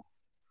 though?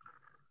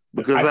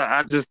 Because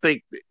I just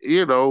think,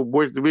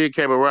 Boys to Men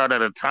came around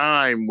at a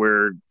time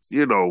where,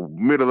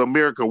 middle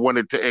America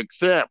wanted to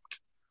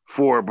accept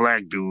 4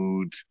 black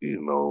dudes,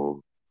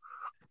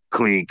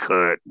 clean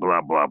cut,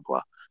 blah, blah,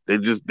 blah.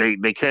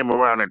 They came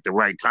around at the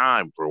right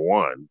time, for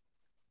one.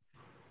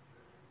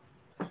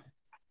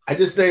 I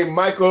just think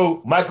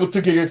Michael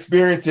took his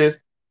experiences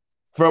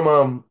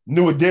from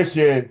New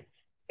Edition,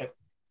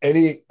 and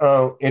he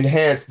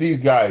enhanced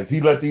these guys.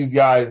 He let these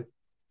guys.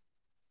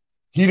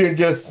 He didn't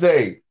just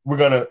say we're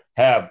gonna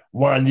have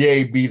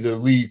Wanye be the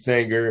lead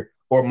singer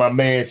or my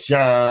man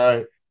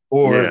Sean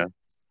or Yeah.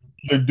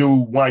 the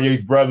dude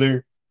Wanye's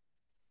brother.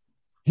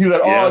 He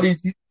let Yeah. all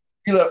these.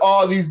 He let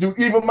all these dudes,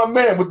 even my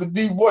man with the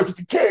deep voice with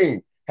the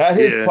cane, had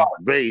his Yeah.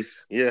 part.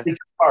 Bass. Yeah. His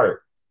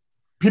part.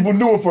 People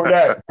knew him for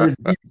that. His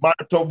deep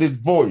monotone, his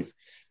voice,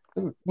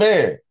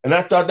 man. And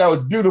I thought that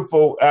was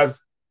beautiful.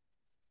 As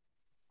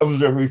it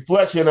was a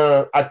reflection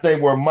on, I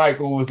think, where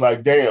Michael was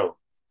like, "Damn,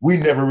 we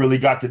never really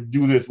got to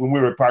do this when we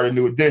were part of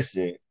New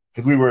Edition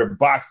because we were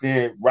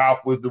boxing.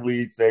 Ralph was the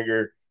lead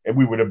singer, and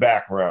we were the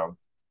background."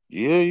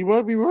 Yeah, you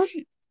might be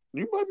right.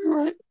 You might be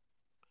right.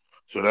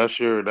 So that's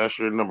your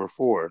number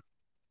 4.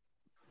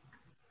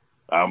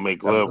 I'll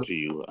make That love was to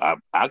you.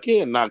 I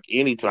can't knock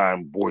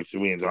anytime Boyz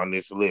II Men's on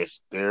this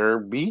list. They're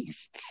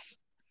beasts.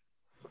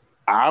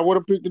 I would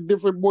have picked a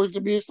different Boyz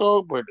II Men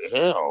song, but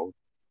hell,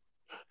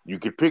 you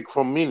could pick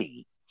from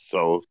many.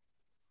 So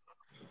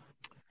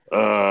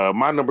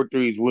my number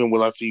 3 is When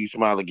Will I See You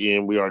Smile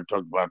Again? We already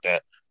talked about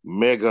that.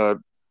 Mega.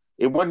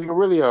 It wasn't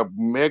really a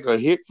mega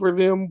hit for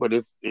them, but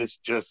it's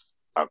just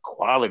a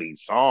quality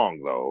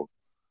song though.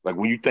 Like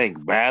when you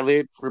think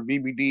ballad for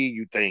BBD,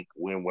 you think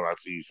When Will I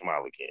See You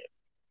Smile Again?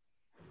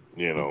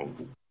 You know.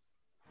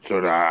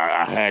 So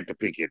I had to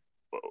pick it.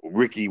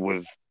 Ricky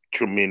was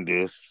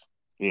tremendous.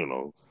 You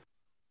know.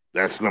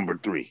 That's number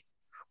 3.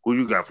 Who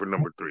you got for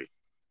number 3?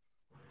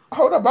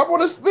 hold up. I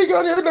want to speak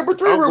on your number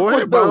three Oh, real go quick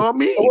ahead, by though. all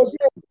means.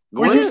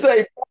 Go When you ahead.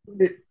 say,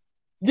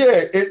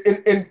 yeah,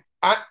 and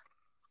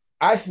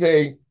I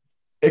say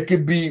it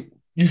could be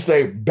you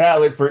say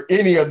ballad for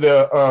any of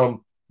the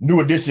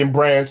New Edition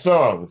brand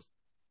songs.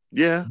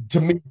 Yeah,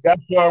 To me, that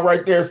song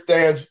right there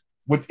stands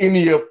with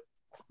any of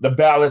the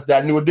ballads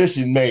that New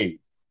Edition made.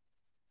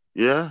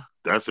 yeah.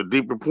 That's a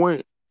deeper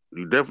point.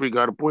 You definitely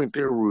got a point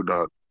there,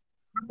 Rudolph.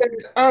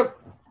 Man,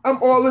 I'm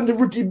all into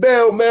Ricky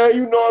Bell, man.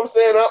 You know what I'm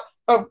saying?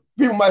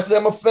 People might say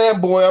I'm a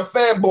fanboy. I'm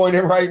fanboying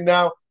it right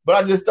now, but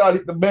I just thought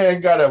the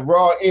man got a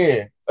raw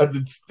end of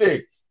the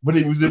stick when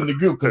he was in the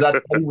group because I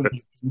thought he was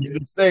the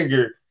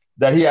singer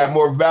that he had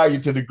more value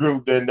to the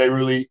group than they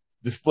really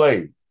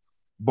displayed.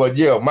 But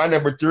yeah, my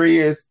number 3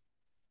 is,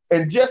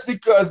 and just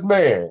because,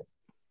 man,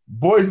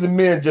 Boys and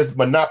Men just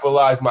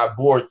monopolized my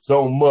board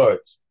so much,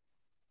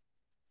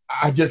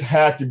 I just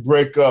had to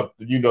break up,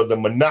 the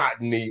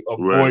monotony of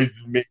Right.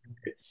 Boys and Men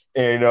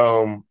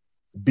and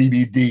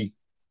BBD.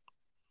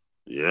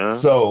 Yeah.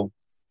 So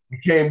we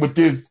came with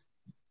this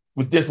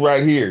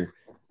right here.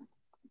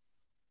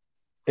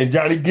 And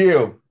Johnny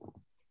Gill,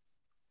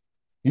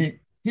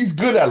 he's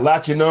good at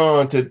latching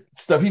on to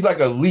stuff. He's like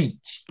a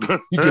leech.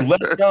 He can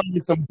latch on to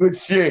some good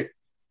shit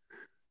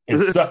and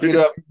suck it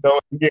up,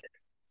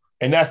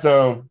 and that's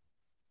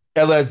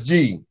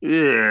LSG.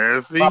 Yeah,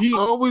 see, he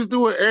always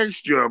do an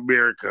extra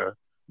America.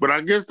 But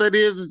I guess that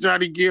is a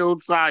Johnny Gill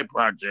side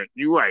project.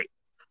 You right.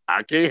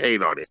 I can't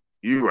hate on it.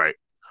 You right.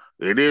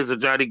 It is a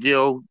Johnny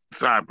Gill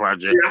side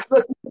project.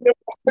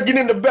 Looking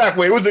in the back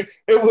way. It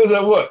was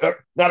a what?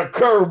 Not a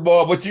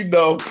curveball,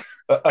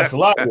 but a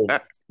slider.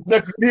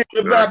 Next in the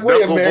A back way,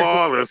 man.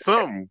 knuckleball or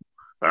something.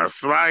 A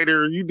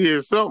slider, you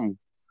did something.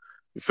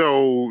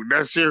 So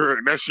that's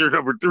your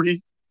number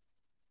 3.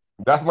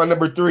 That's my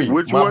number 3.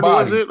 Which My one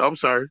was body. it? I'm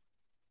sorry.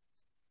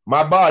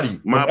 My body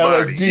My from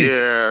body. LSG.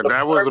 Yeah,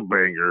 that was a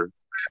banger.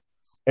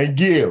 And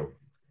Gill.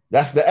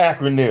 That's the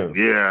acronym.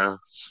 Yeah.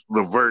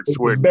 Levert, It's a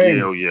Sweat, and banger.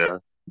 Gill, yeah.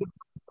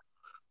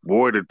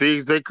 Boy, the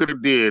things they could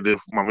have did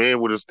if my man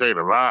would have stayed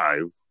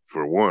alive,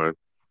 for one.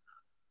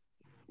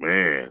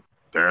 Man,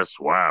 that's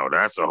wow.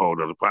 That's a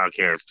whole other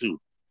podcast too.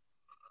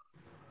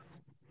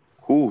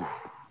 Whew.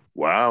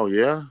 Wow,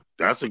 yeah.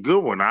 That's a good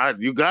one.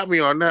 You got me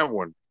on that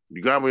one.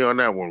 You got me on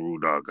that one,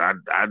 Rudolph.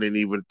 I didn't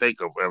even think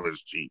of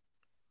LSG.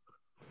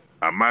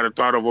 I might have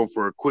thought of him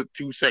for a quick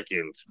 2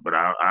 seconds, but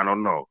I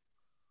don't know.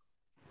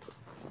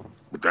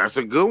 But that's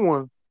a good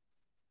one.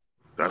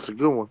 That's a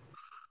good one.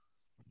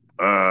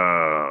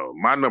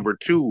 My number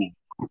 2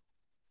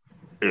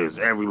 is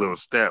Every Little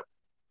Step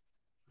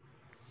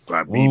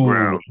by B Ooh.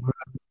 Brown.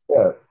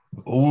 Yeah.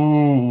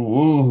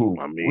 Ooh.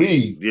 I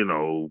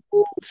mean,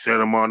 set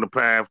him on the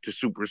path to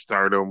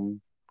superstardom.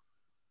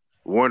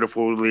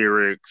 Wonderful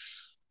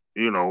lyrics.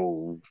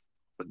 Again,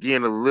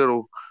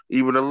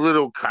 even a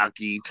little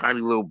cocky,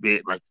 tiny little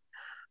bit. Like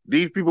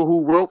these people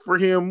who wrote for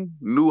him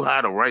knew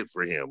how to write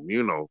for him.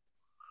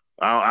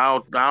 I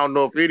don't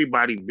know if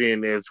anybody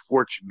been as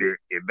fortunate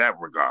in that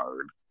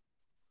regard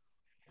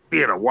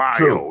in a True.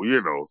 while.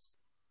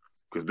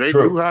 Because they knew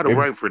True. how to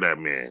write for that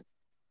man.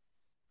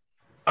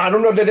 I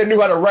don't know that they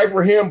knew how to write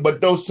for him, but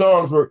those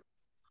songs were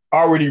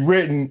already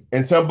written,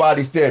 and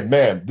somebody said,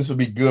 "Man, this would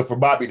be good for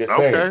Bobby to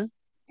sing." Okay,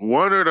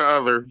 one or the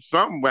other,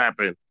 something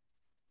happened.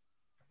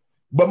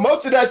 But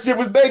most of that shit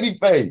was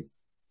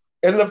Babyface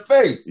and the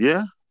face.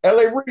 Yeah,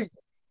 L.A. Reid.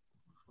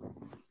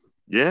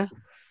 yeah.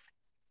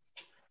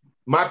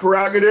 My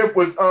prerogative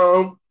was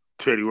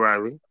Teddy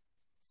Riley.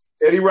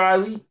 Eddie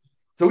Riley.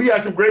 So he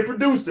had some great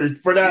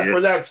producers for that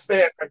Yeah,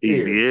 span right he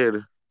there.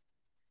 did.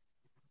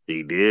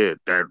 He did.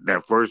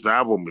 That first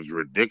album is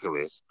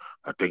ridiculous.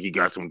 I think he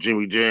got some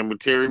Jimmy Jam and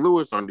Terry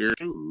Lewis on there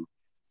too.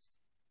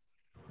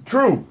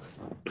 True.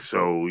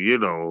 So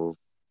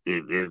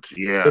it's It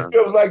yeah,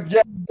 feels like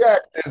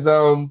Jack is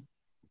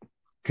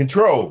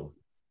Control.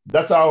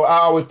 That's how I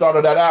always thought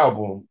of that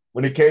album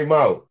when it came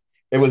out.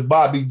 It was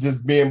Bobby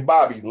just being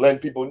Bobby, letting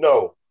people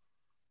know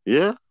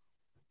yeah.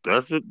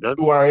 That's it.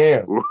 who I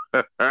am.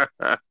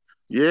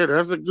 Yeah,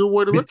 that's a good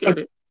way to look Because at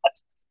it.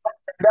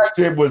 that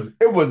shit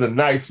was a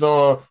nice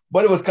song,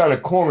 but it was kind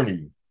of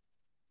corny.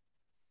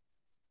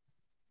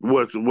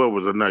 What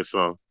was a nice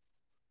song?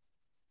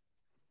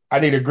 I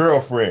need a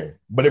girlfriend,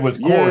 but it was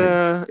corny.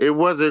 Yeah, it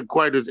wasn't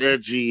quite as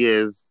edgy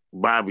as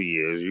Bobby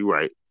is. You're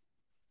right.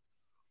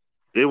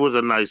 It was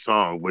a nice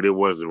song, but it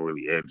wasn't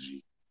really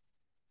edgy.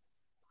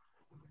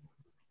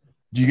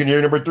 You can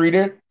hear number 3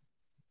 then?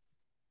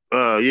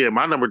 Yeah,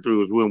 my number 3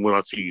 was When Will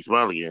I See You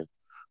Smile Again?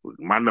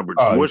 My number.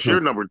 Oh, What's your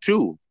true. number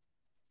 2?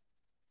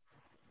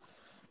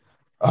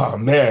 Oh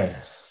man,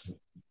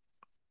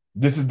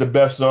 this is the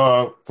best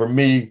song for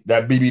me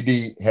that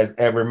BBD has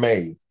ever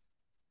made.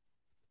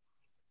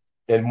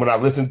 And when I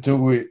listen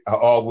to it, I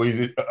always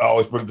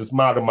bring the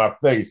smile to my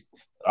face.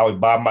 I always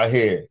bob my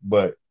head,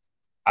 but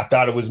I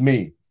thought it was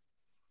me.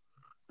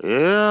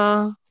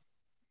 Yeah,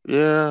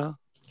 yeah.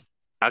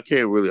 I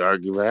can't really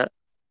argue that.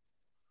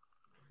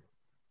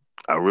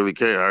 I really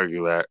can't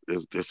argue that.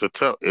 It's a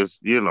tough. It's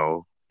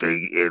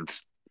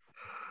it's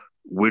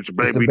which It's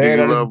the baby do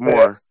band you at its love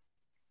more? best.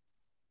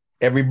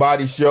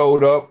 Everybody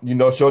showed up,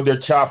 showed their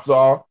chops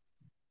off.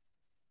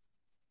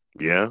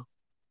 Yeah,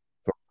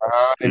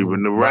 even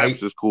And the raps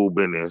right is cool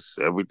business.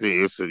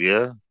 Everything. It's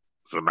a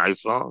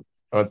nice song.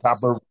 on top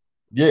of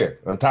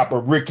on top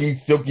of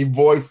Ricky's silky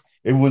voice,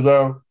 it was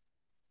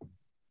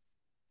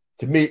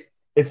to me,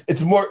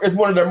 it's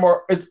one of their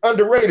more it's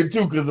underrated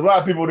too because a lot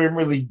of people didn't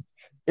really.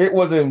 It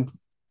wasn't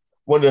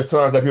one of the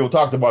songs that people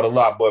talked about a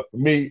lot, but for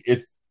me,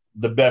 it's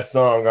the best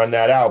song on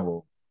that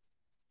album.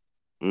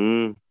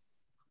 Mm,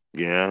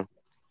 yeah,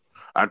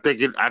 I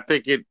think it. I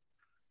think it.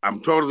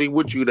 I'm totally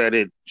with you that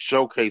it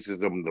showcases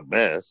them the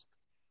best,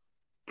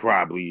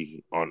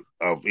 probably on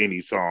of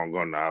any song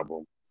on the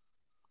album.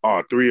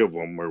 All three of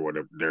them or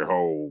whatever. Their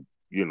whole,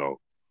 their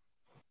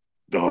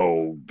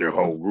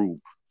whole group.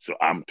 So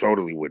I'm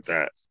totally with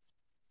that.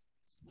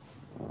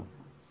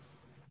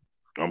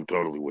 I'm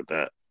totally with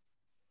that.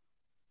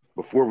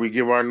 Before we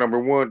give our number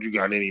one, you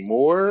got any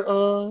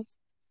more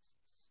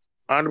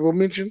honorable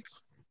mentions?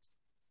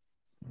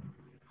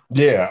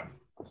 Yeah,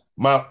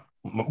 my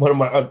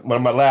one of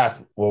my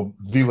last, well,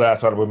 the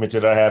last honorable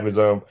mention I have is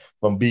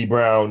from B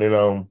Brown and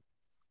on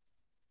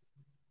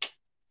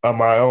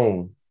my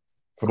own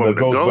from the From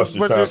the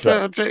Ghostbusters Ghostbusters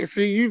soundtrack. soundtrack.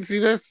 See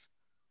that's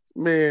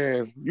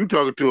man, you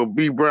talking to a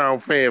B Brown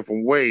fan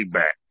from way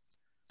back.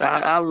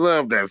 I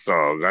love that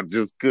song. I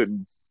just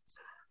couldn't.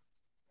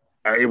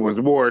 It was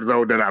more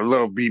though that I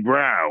love B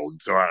Brown,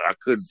 so I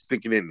couldn't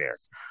stick it in there.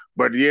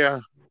 But yeah,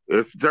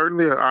 it's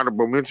certainly an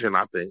honorable mention.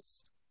 I think.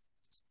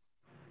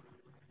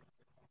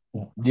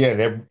 Yeah,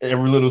 and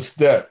every little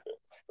step,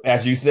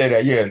 as you say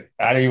that, yeah,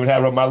 I didn't even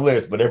have it on my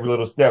list, but every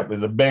little step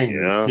is a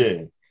banger. Yeah,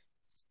 Shit.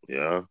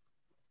 yeah.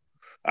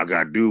 I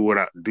got what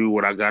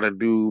I gotta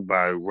do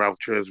by Ralph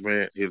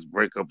Tresvant, his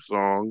breakup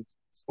song.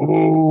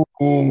 Ooh,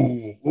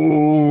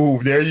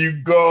 there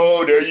you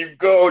go. There you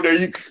go.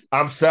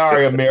 I'm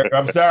sorry, America.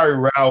 I'm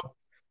sorry, Ralph.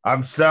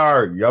 I'm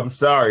sorry. I'm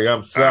sorry. I'm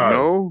I sorry.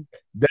 know.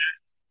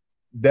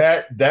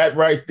 That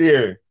right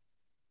there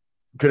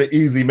could have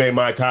easily made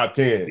my top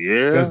 10.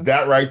 Yeah. Because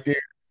that right there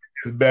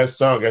is his best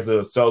song as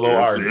a solo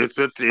artist.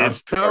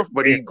 It's tough,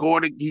 but Yeah,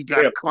 he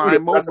got to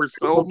climb that's a over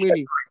so beautiful track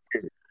many. right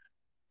there.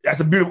 That's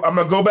a beautiful. I'm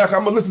gonna go back.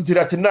 I'm gonna listen to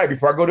that tonight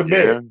before I go to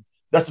Yeah, bed.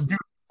 That's a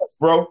beautiful,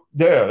 bro.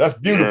 Yeah, that's yeah,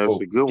 it's beautiful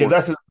a good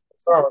because one.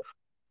 song.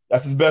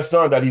 That's his best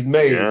song that he's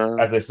made Yeah,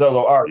 as a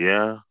solo artist.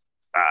 yeah.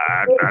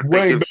 I It's think way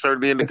better. it's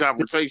certainly in the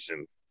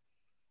conversation.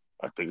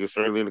 I think it's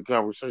certainly in the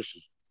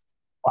conversation.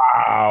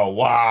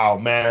 Wow,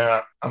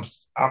 man.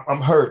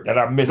 I'm hurt that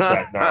I missed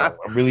that. Now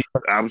I'm really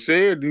hurt. I'm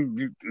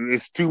saying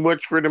it's too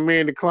much for the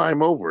man to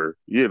climb over.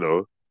 It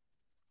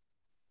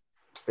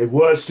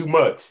was too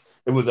much.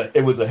 It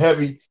was a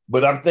heavy.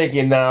 But I'm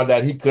thinking now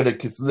that he could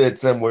have slid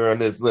somewhere on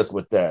this list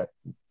with that.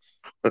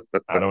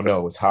 I don't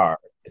know. It's hard.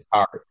 It's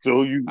hard.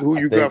 So who I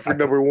you got think for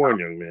number one,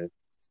 young man?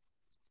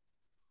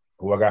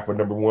 who I got for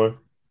number one.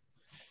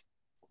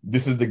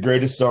 This is the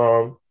greatest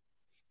song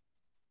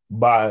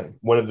by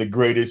one of the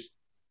greatest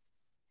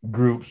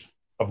groups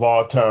of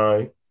all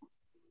time.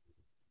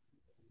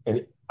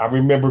 And I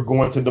remember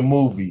going to the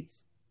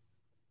movies,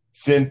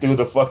 sitting through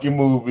the fucking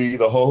movie,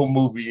 the whole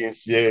movie and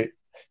shit,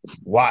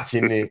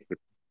 watching it.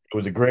 It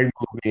was a great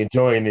movie,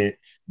 enjoying it.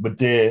 But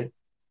then,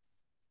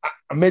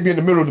 maybe in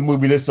the middle of the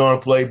movie, this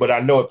song played, but I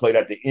know it played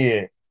at the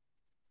end.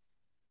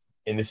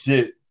 And the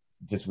shit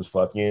just was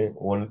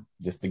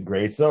just a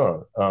great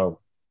song.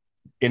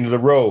 End of the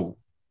Road,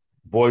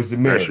 Boys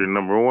and That's Men. your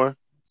number one.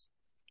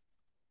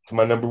 It's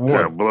my number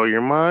Gotta one. blow your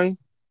mind.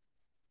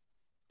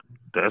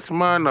 That's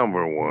my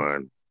number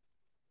one,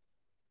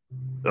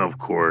 of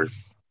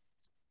course.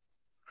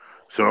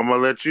 So I'm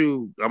gonna let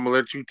you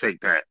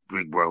take that,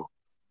 big bro.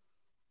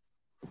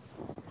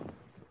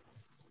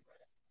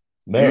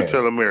 You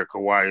tell Man. America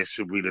why it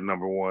should be the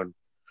number one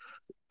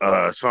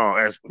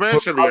song, For,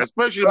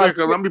 especially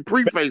America. Let me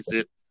preface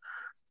it.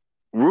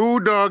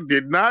 Rude Dog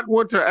did not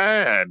want to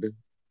add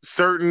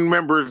certain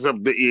members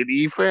of the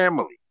NE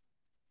family.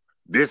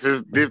 This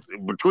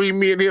between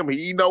me and him.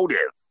 He know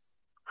this.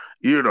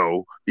 You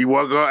know, he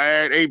wasn't gonna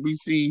add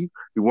ABC.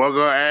 He wasn't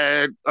gonna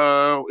add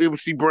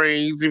MC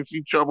Brains,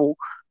 MC Trouble,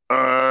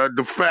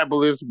 the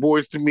Fabulous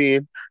Boys to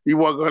Men. He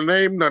wasn't gonna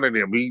name none of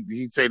them.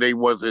 He said they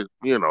wasn't.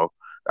 You know,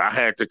 I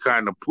had to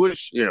kind of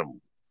push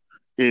him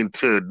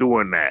into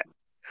doing that.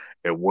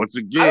 And once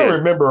I don't again,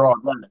 remember all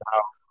that.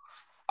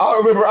 I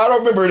don't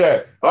remember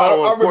that. oh, I of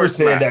remember course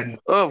saying not.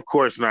 that. Of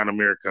course not,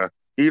 America.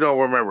 He don't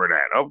remember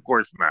that. Of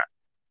course not.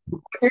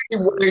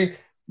 Anyway,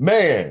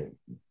 man,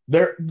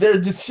 they're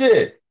just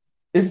shit.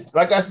 It's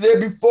like I said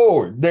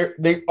before.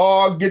 They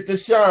all get to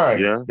shine.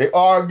 Yeah. They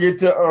all get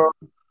to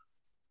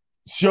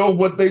show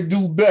what they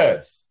do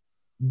best,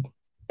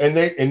 and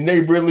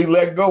they really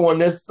let go on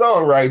this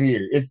song right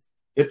here. It's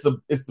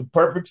the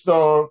perfect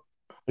song.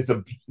 It's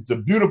a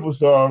beautiful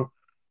song.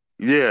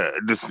 Yeah,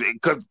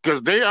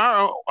 because they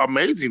are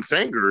amazing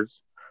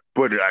singers,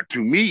 but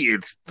to me,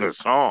 it's the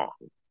song.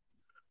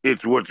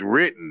 It's what's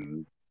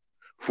written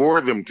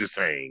for them to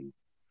sing,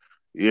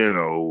 you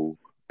know,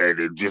 and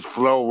it just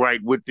flow right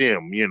with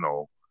them, you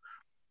know.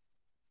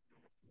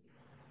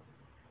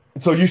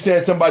 So you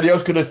said somebody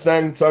else could have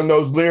sung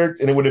those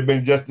lyrics and it would have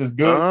been just as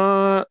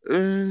good?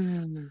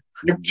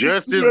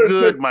 Just as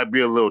good might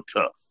be a little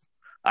tough.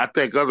 I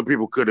think other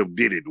people could have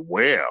did it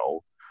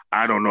well.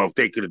 I don't know if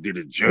they could have did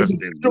it just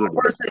as good.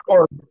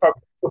 Or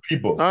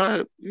people.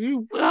 I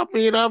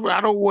mean,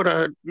 I don't want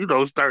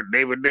to, start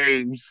naming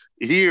names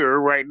here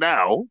right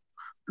now,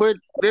 but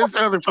there's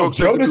other folks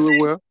that can do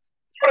it well.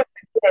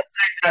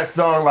 That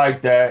song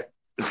like that.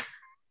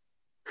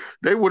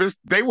 They would have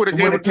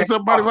given it to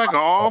somebody like an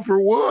All for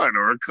One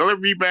or a Color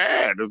Me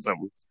Bad or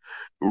something.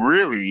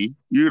 Really,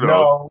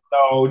 No.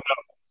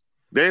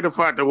 They'd have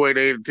found a way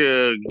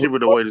to give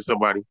it away to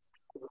somebody.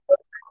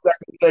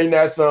 Sang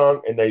that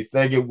song and they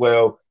sang it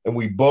well, and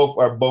we both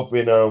are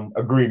in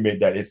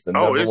agreement that it's the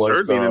number one song. Oh,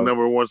 it's certainly the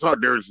number one song.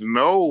 There's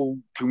to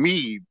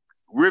me,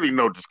 really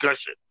no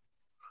discussion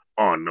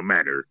on the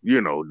matter.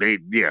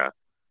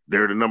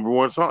 They're the number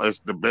one song.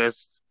 It's the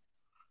best.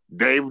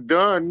 They've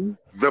done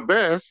the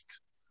best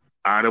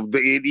out of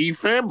the NE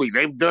family.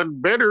 They've done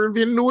better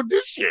than New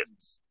Edition.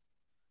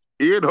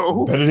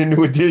 Better than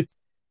New Edition.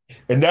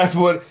 And that's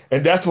what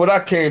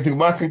I came to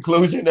my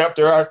conclusion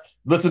after I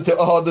listened to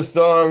all the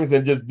songs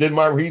and just did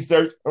my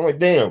research. I'm like,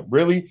 damn,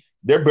 really?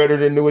 They're better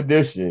than New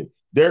Edition.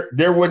 They're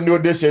what New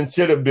Edition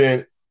should have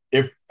been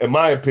if, in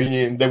my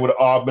opinion, they would have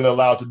all been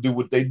allowed to do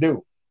what they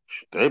do.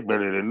 They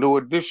better than New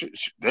Edition.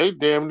 They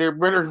damn near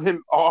better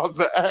than all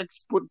the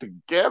acts put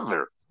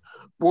together.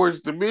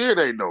 Boys to Men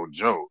ain't no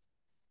joke.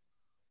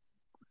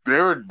 They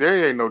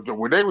ain't no joke.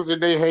 When they was in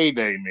their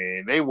heyday,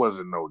 man, they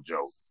wasn't no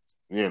joke.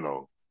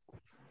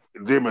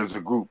 Them as a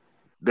group,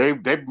 they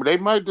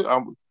might.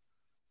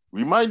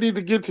 We might need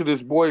to get to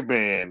this boy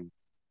band.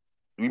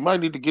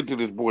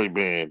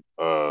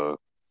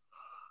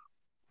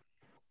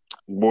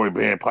 Boy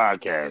band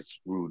podcast,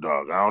 Rude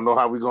Dog. I don't know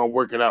how we're gonna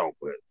work it out,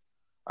 but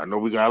I know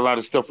we got a lot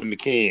of stuff in the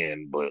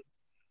can, but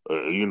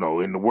in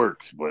the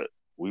works. But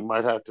we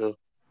might have to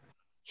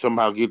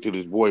somehow get to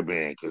this boy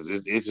band because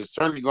it's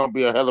certainly gonna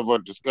be a hell of a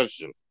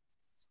discussion.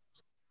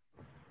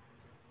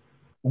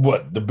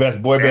 What, the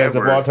best boy bands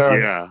of all time?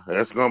 Yeah,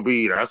 that's gonna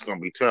be tough.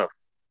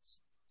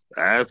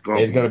 It's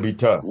gonna be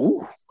tough.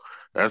 Ooh,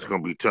 that's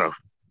gonna be tough.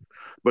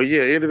 But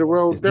yeah, End of the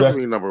Road,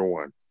 definitely number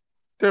one.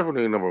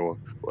 Definitely number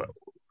one.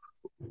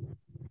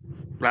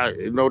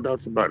 No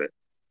doubts about it.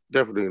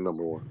 Definitely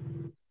number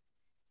one.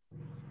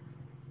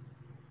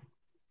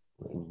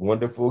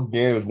 Wonderful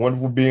again. It was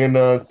wonderful being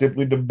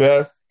Simply the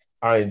Best.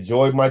 I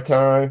enjoyed my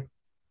time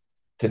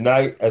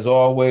tonight, as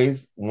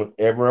always,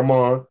 whenever I'm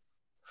on.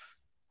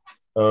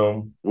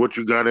 What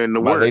you got in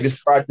the my works?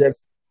 Latest project.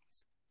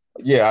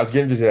 Yeah, I was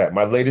getting to that.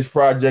 My latest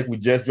project we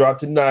just dropped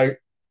tonight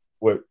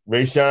with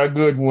Rayshawn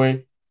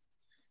Goodwin.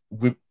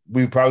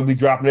 We probably be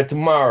dropping it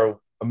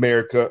tomorrow,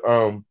 America.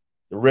 The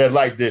Red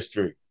Light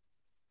District.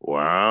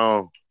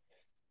 Wow.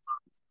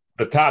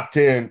 The top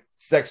 10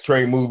 sex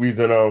trade movies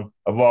of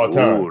all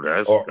time. Ooh,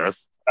 that's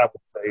I would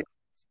say,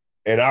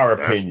 in our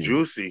opinion. That's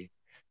juicy.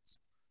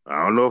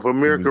 I don't know if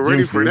America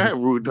ready for that,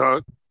 Rude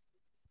Dog.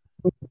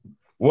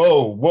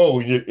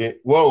 Whoa!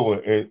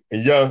 And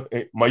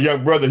my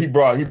young brother, he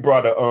brought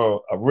a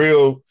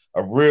real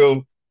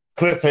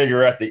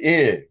cliffhanger at the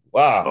end.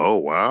 Wow! Oh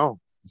wow!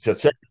 So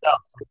check it out.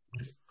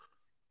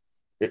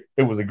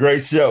 It was a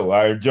great show.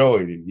 I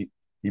enjoyed it.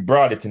 He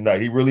brought it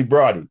tonight. He really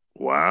brought it.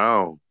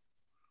 Wow!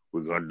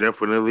 We're gonna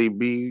definitely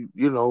be,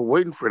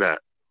 waiting for that.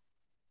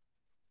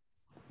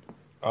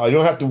 You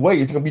don't have to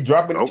wait. It's gonna be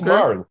dropping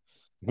tomorrow.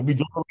 It's gonna be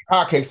dropping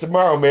hotcakes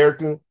tomorrow,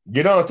 America.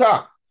 Get on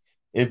top.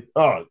 And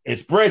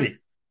spread it.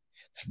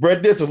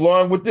 Spread this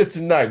along with this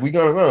tonight. We're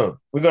gonna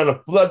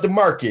flood the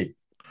market.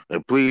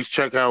 And please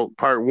check out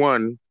part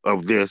one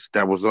of this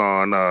that was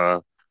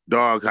on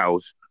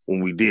Doghouse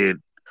when we did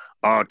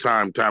all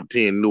time top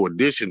 10 new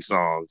edition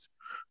songs.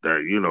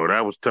 That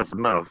that was tough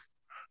enough.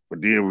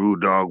 But then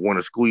Rude Dog want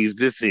to squeeze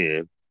this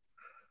in.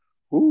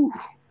 Whew.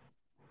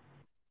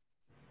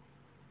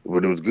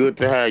 But it was good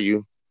to have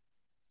you.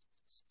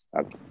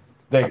 I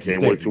Thank you.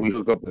 can't wait till we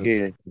hook up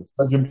again.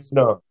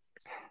 No,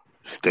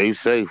 Stay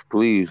safe,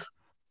 please.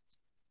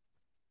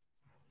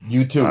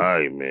 you too. All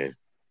right, man.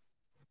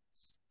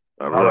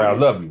 All right, I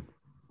love you.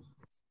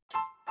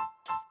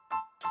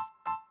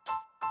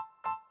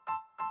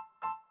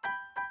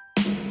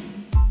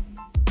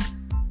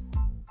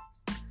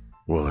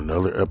 Well,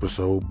 another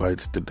episode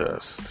bites the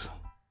dust.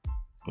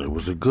 It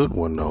was a good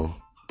one, though.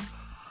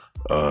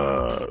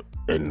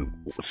 And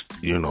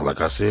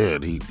like I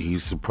said, he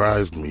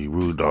surprised me.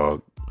 Rude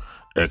Dog,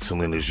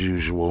 excellent as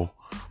usual,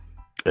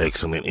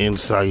 excellent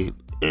insight,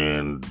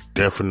 and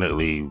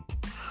definitely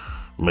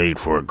made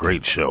for a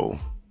great show.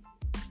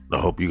 I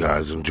hope you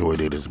guys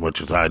enjoyed it as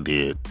much as I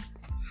did.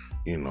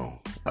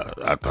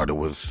 I thought it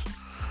was,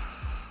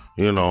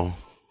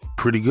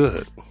 pretty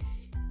good.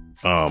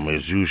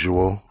 As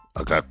usual,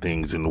 I got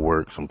things in the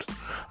works.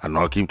 I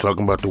know I keep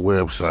talking about the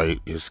website.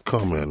 It's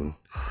coming.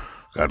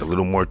 Got a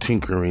little more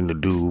tinkering to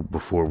do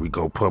before we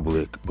go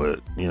public, but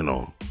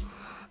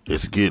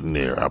it's getting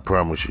there. I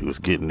promise you, it's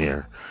getting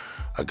there.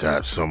 I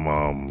got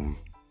some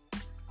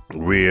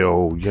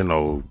real,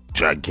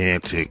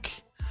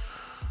 gigantic,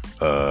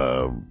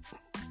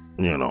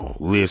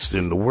 list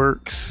in the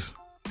works.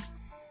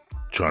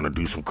 Trying to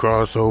do some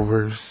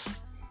crossovers.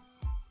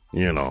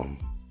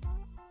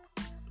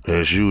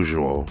 As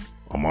usual,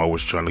 I'm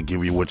always trying to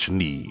give you what you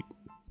need.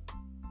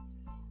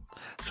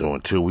 So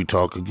until we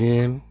talk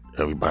again,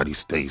 everybody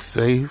stay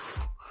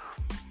safe.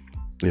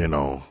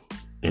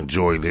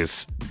 Enjoy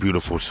this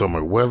beautiful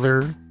summer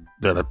weather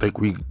that I think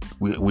we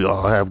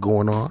all have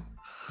going on.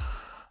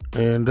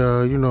 And,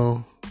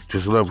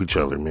 just love each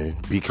other, man.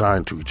 Be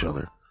kind to each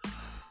other.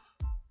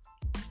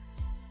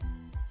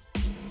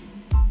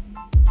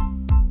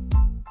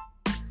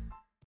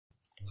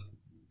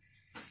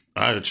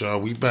 All right, y'all,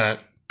 we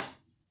back.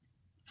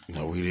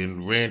 Now, we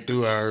didn't ran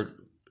through our,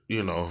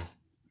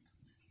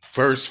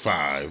 first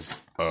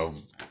 5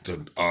 of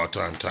the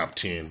all-time top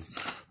 10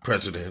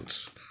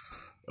 presidents.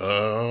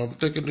 I'm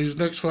thinking these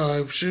next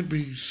 5 should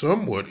be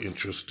somewhat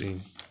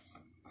interesting.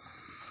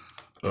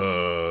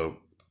 I'll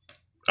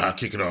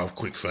kick it off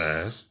quick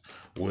fast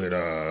with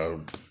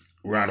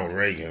Ronald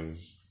Reagan.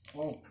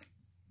 Oh.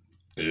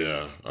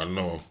 Yeah, I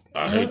know.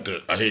 I hate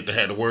to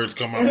have the words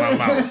come out my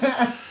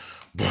mouth.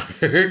 But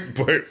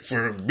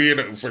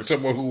for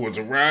someone who was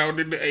around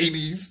in the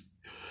 80s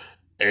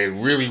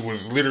and really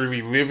was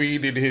literally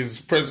living in his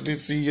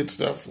presidency and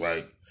stuff,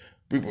 like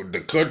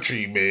the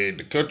country,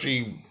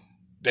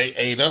 they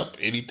ate up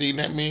anything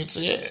that man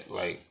said.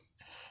 Like,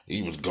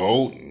 he was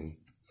golden.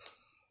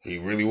 He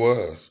really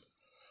was.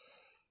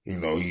 He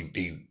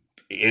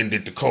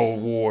ended the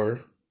Cold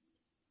War.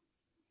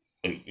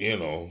 He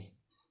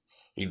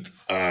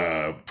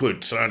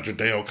put Sandra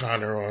Day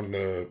O'Connor on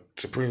the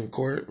Supreme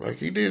Court. Like,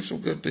 he did some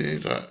good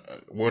things.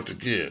 Once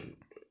again,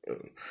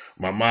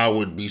 my mom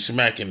would be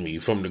smacking me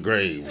from the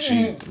grave.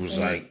 She was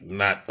like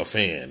not a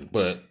fan.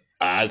 But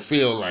I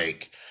feel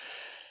like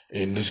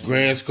in this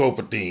grand scope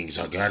of things,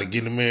 I got to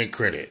give the man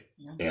credit.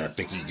 And I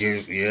think he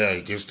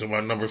gives to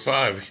my number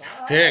 5.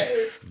 Heck,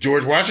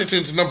 George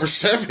Washington's number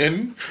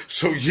 7.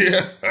 So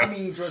yeah. I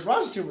mean, George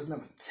Washington was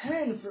number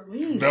 10 for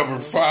me. Number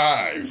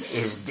 5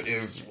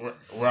 is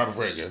Ronald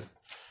Reagan.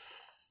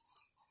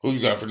 Who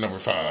you got for number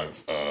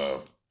 5?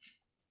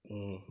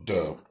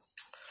 Dub.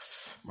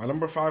 My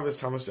number 5 is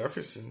Thomas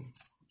Jefferson.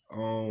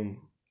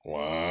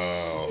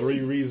 Wow. 2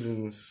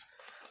 reasons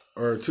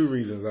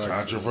actually.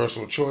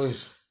 Controversial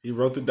choice. He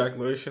wrote the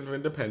Declaration of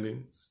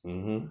Independence.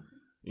 Mm-hmm.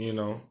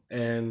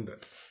 And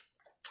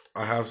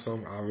I have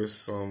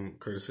some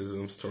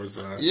criticisms towards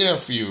that. Yeah, a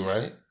few,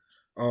 right?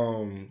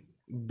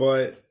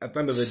 But at the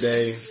end of the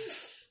day,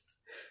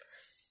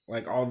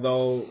 like,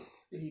 although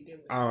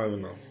I don't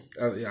even know,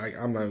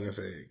 I'm not even gonna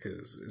say it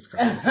because it's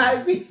kind of.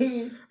 I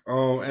mean,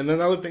 and then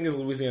the other thing is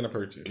Louisiana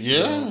Purchase.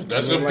 Yeah,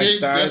 that's a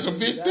big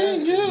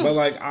thing. Yeah, but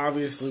like,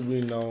 obviously,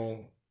 we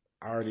know.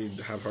 I already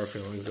have hard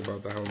feelings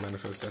about the whole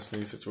Manifest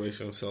Destiny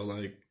situation. So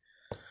like,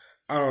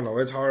 I don't know.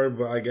 It's hard,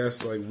 but I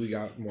guess like we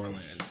got more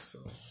land. So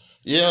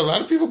yeah, a lot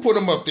of people put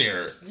him up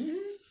there. Mm-hmm.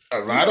 A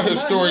lot of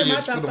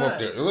historians put him up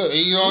there. Look,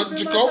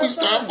 Jacoby's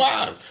top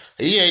 5.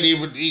 He ain't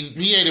even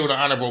an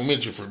honorable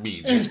mention for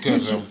me just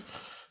because of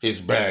his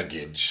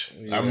baggage.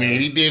 Yeah. I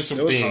mean, he did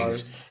some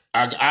things.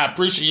 I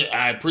appreciate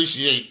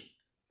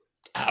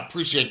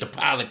the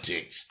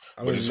politics,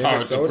 but it's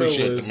hard to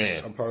appreciate the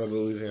man. A part of the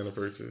Louisiana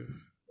Purchase.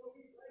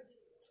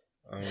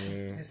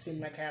 It seemed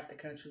like half the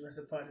country was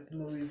a part of the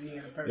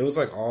Louisiana Purchase. It was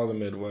like all the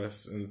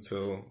Midwest up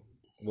until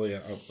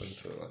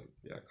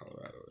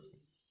Colorado.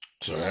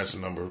 So that's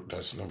number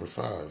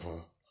 5, huh?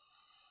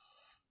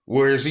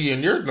 Where is he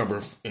in your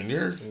number?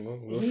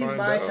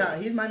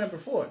 He's my number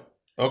 4.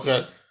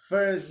 Okay.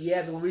 For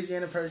the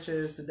Louisiana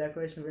Purchase, the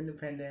Declaration of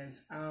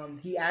Independence.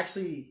 He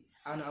actually,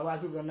 I don't know, a lot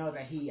of people don't know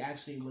that he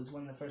actually was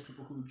one of the first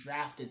people who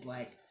drafted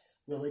like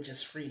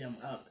religious freedom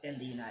up in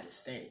the United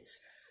States.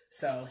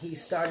 So he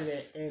started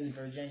it in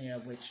Virginia,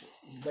 which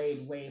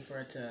laid way for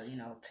it to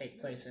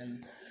take place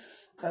in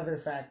other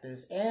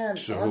factors. And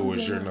so, who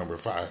was your number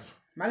 5?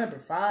 My number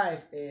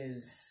 5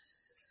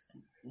 is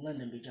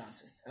Lyndon B.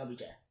 Johnson,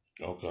 LBJ.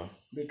 Okay.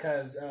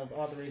 Because of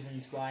all the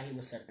reasons why he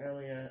was said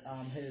earlier,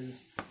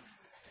 his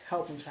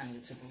help in trying to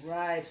get civil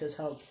rights, his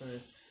help for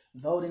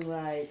voting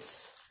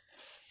rights,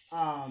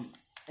 and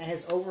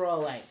his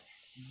overall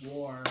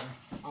war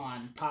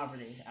on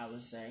poverty. I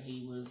would say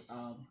he was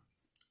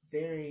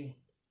very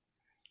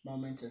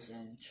momentous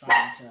in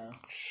trying to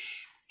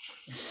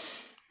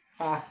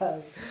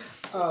have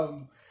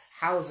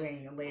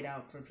housing laid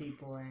out for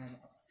people and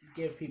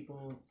give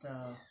people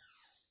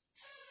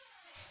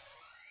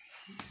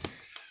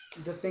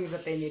the things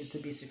that they needed to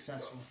be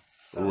successful.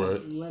 So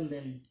right.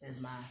 Lyndon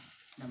is my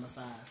number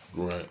 5.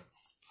 Right.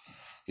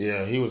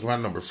 Yeah, he was my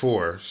number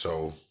 4,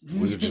 so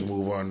we could just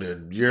move on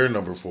to your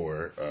number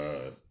 4,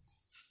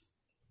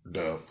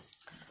 Dub.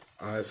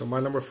 Alright, so my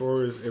number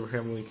 4 is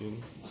Abraham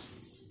Lincoln.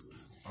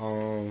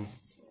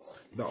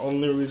 The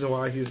only reason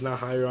why he's not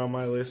higher on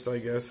my list, I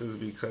guess, is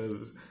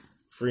because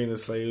freeing the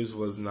slaves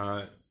was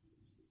not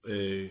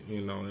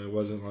it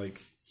wasn't like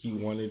he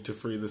wanted to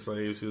free the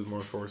slaves. He was more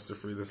forced to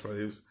free the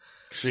slaves.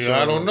 See, so,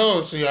 I don't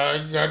know. See,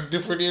 I got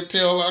different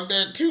intel on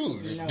that too.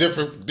 Just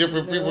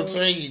different people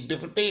saying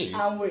different things.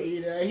 I'm with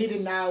you. He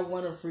did not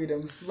want to free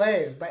them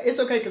slaves, but it's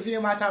okay because he's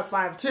in my top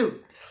 5 too.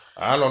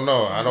 I don't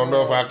know. I don't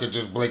know if I could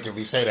just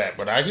blatantly say that,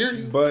 but I hear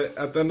you. But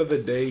at the end of the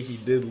day, he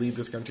did lead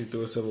this country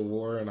through a civil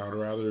war, and I would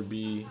rather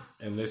be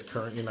in this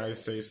current United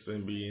States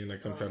than be in a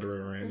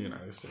Confederate ran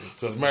United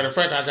States. As a matter of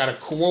fact, I got a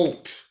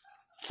quote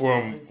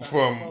from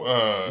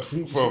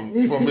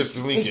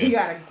Mr. Lincoln. He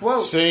got a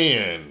quote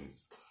saying,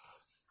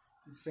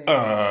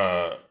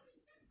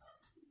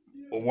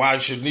 "Why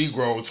should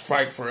Negroes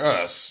fight for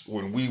us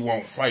when we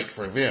won't fight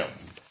for them?"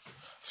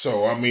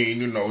 So I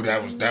mean,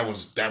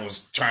 that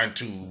was trying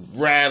to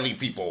rally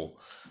people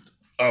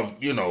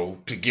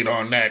to get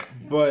on that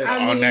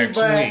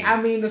swing.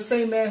 I mean, the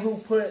same man who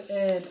put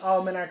in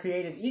 "All Men Are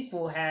Created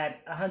Equal" had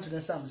 100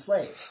 and something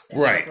slaves,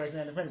 right?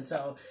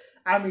 So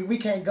I mean, we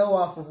can't go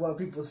off of what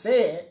people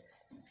said.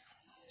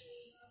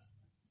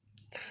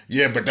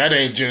 Yeah, but that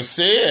ain't just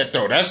said,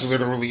 though. That's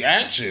literally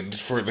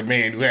actions for the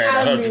man who had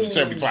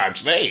 175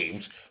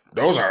 slaves.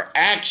 Those are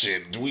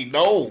actions. We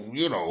know,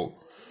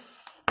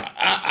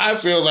 I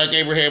feel like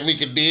Abraham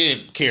Lincoln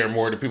did care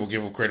more than people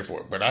give him credit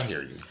for, but I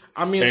hear you.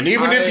 I mean, and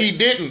even if he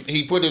didn't,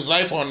 he put his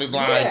life on the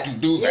line to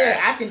do that.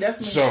 Yeah, I can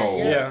definitely.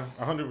 So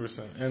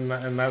 100%,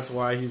 and that's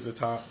why he's the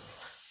top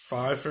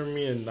 5 for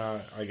me, and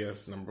not, I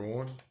guess, number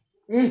 1.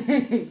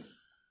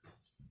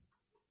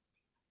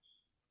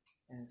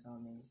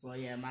 Well,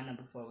 yeah, my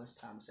number 4 was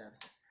Thomas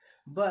Jefferson.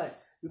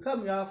 But you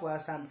cut me off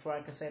last time before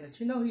I could say that,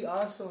 he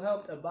also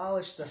helped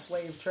abolish the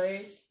slave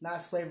trade.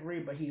 Not slavery,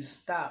 but he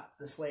stopped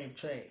the slave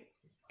trade.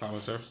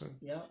 Thomas Jefferson?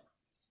 Yep.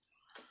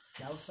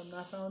 That was something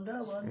I found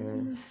out while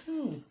doing this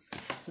too.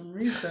 Some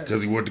research.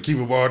 Because he wanted to keep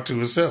them all to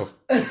himself.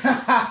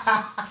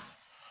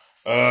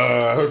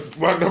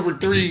 My number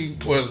 3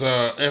 was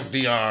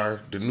FDR,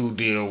 the New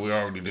Deal. We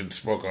already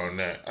spoke on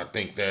that. I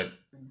think that,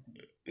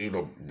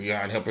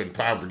 beyond helping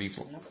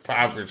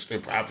impoverished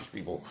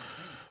people,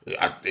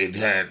 it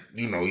had,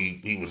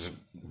 he was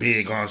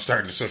big on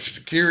starting the Social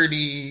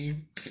Security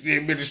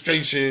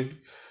Administration.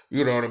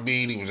 You know what I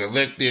mean? He was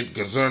elected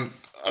a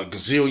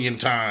gazillion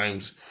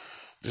times.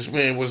 This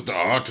man was the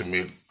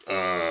ultimate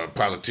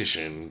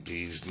politician.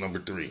 He's number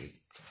 3,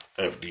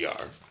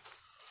 FDR.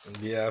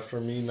 Yeah, for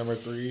me, number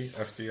 3,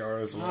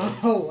 FDR as well.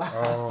 Oh,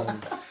 wow.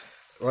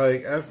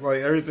 Like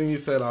everything you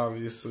said,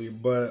 obviously,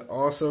 but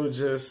also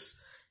just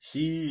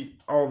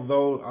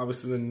although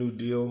obviously the New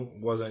Deal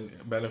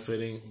wasn't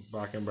benefiting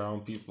black and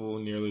brown people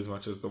nearly as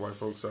much as the white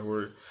folks that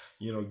were,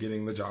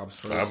 getting the jobs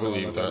first. I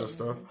believe that.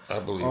 Stuff. I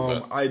believe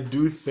that. I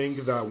do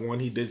think that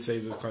he did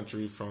save this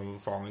country from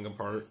falling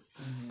apart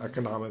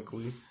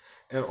economically.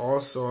 And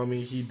also,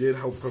 he did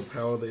help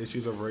propel the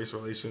issues of race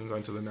relations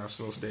onto the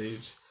national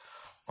stage.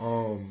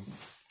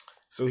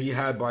 So he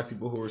had black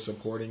people who were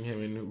supporting him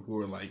and who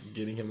were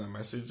getting him that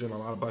message, and a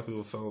lot of black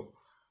people felt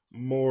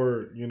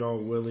more,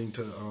 willing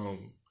to,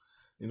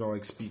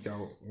 speak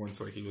out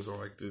once he was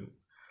elected.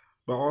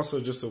 But also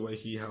just the way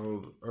he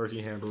handled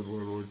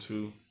World War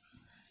II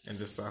and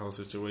just the whole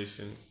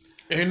situation.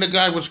 And the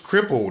guy was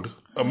crippled,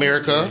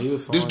 America. Yeah,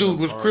 this dude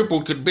was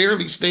crippled, could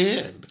barely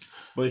stand.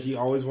 But he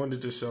always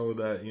wanted to show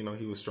that,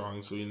 he was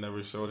strong, so he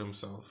never showed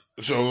himself.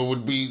 So it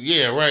would be,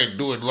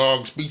 doing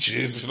long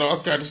speeches and all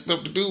kind of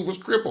stuff. The dude was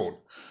crippled.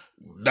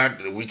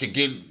 We could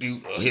get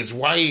his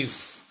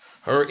wife,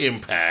 her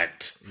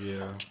impact.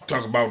 Yeah.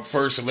 Talk about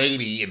First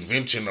Lady,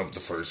 invention of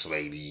the First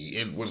Lady.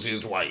 It was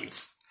his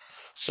wife.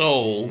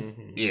 So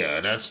yeah,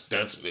 that's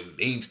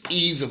he's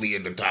easily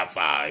in the top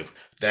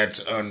 5.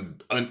 That's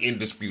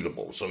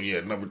indisputable. So yeah,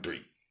 number 3.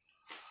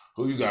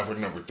 Who you got for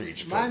number 3?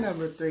 My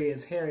number 3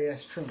 is Harry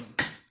S. Truman.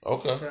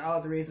 Okay. For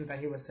all the reasons that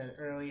he was said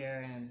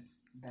earlier and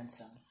then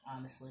some.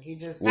 Honestly, he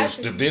just what's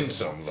the then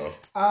some though?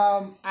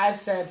 I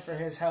said for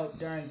his help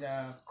during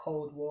the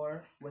Cold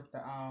War with the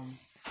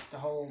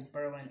whole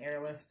Berlin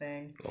airlift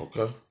thing.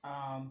 Okay.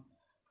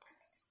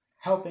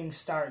 Helping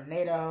start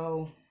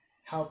NATO,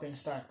 helping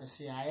start the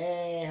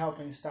CIA,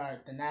 helping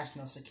start the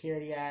National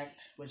Security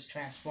Act, which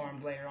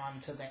transformed later on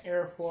to the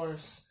Air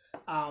Force.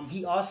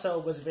 He also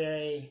was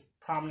very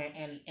prominent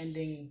in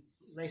ending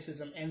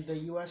racism in the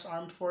U.S.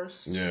 Armed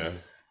Force. Yeah.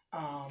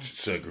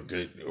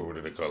 Segregate, or what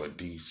do they call it?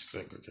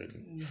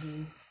 Desegregating.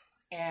 Mm-hmm.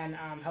 And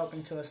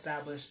helping to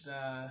establish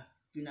the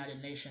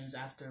United Nations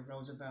after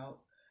Roosevelt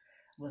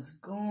was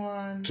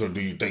gone. So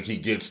do you think he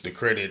gets the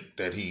credit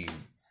that he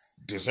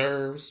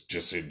deserves,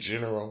 just in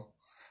general?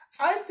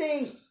 I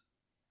think...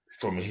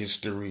 From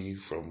history,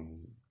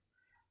 from...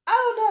 I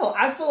don't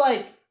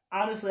know.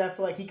 Honestly, I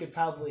feel like he could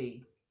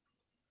probably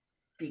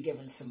be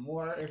given some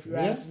more, if you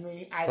ask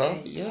me. I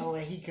think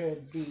he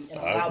could be in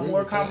a lot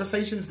more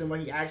conversations than what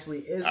he actually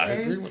is I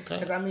agree with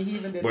that. Because, he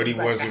even did... But he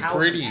wasn't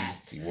pretty.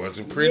 He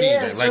wasn't pretty.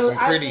 Yeah, they like him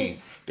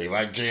pretty. They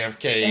like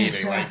JFK.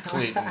 They like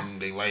Clinton.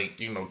 They like,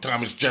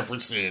 Thomas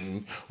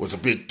Jefferson was a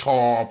big,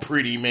 tall,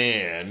 pretty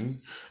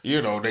man.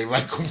 They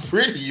like him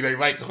pretty. They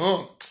like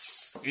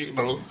hunks.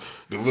 The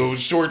little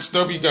short,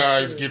 stubby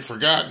guys get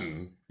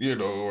forgotten.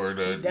 Or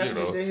the,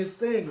 definitely did his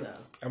thing, though.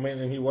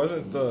 And he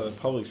wasn't the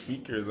public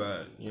speaker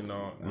that,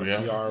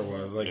 FDR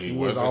was. Like, he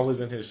was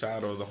always in his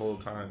shadow the whole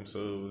time.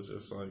 So it was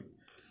just like,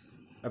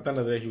 at the end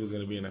of the day, he was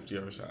going to be in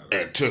FDR's shadow.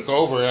 And took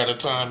over at a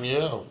time,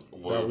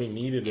 that we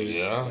needed it.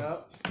 Yeah.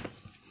 Yep.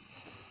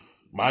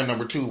 My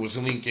number 2 was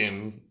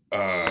Lincoln.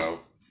 I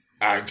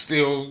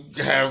still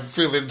have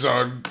feelings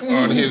on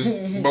his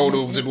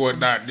motives and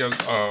whatnot,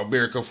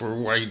 America, for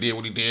why he did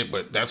what he did,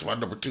 but that's my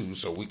number 2,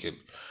 so we could,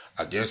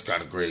 I guess,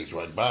 kind of graze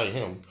right by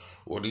him.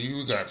 What do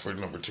you got for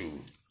number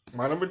 2?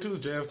 My number 2 is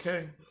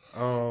JFK.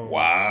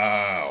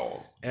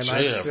 Wow. And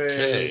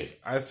JFK.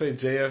 I say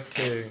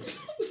JFK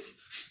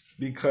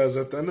because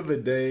at the end of the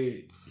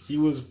day, he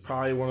was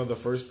probably one of the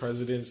first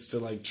presidents to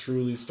like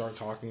truly start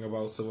talking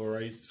about civil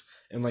rights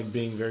and like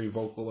being very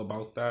vocal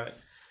about that.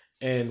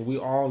 And we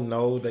all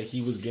know that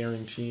he was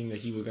guaranteeing that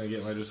he was going to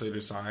get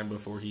legislators signed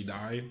before he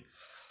died.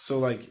 So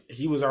like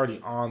he was already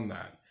on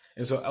that.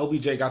 And so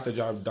LBJ got the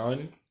job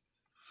done.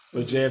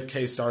 But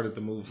JFK started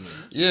the movement.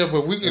 Yeah,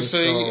 but we can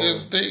say,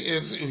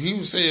 as he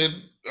was saying,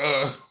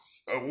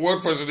 one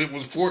president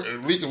was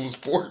Lincoln was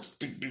forced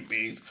to do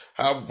these.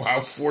 How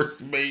forced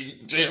may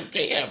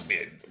JFK have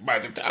been by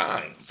the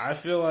times? I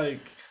feel like...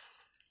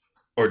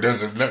 Or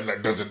does it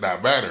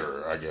not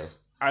matter, I guess?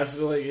 I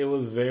feel like it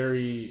was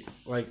very...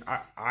 Like,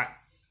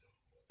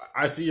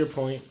 I see your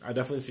point. I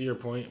definitely see your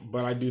point.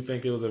 But I do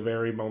think it was a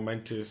very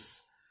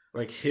momentous...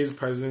 Like, his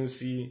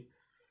presidency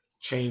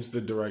changed the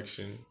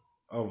direction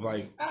of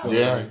like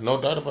no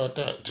doubt about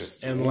that.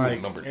 Just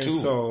number 2.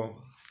 So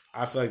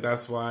I feel like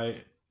that's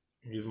why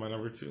he's my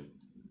number 2.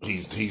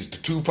 He's the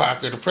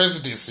Tupac of the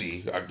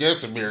presidency, I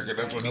guess. America.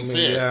 That's what he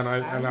said. Yeah,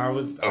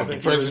 I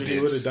think he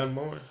would have done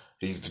more.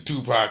 He's the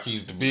Tupac.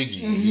 He's the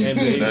Biggie.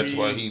 And that's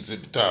why he's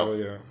at the top. Oh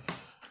yeah.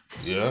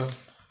 Yeah,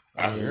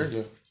 I hear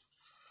you.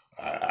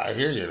 I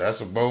hear you.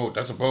 That's a bold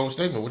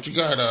statement. What you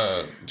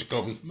got,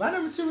 Jacoby? My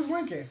number 2 is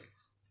Lincoln.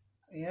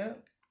 Yeah,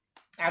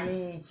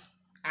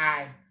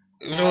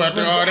 So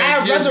after all that, I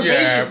have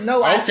reservations.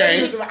 No,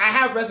 okay. I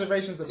have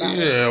reservations about it.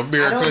 Yeah,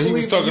 America. He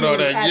was talking all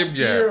that yip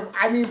yap.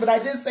 But I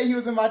did say he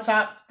was in my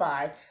top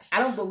 5. I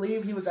don't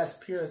believe he was as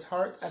pure as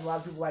heart as a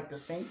lot of people like to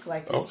think.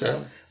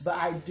 So. But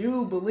I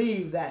do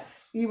believe that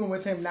even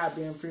with him not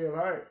being pure of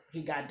heart,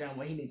 he got done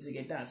what he needs to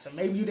get done. So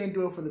maybe you didn't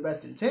do it for the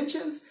best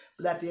intentions,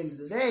 but at the end of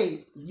the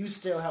day, you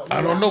still helped.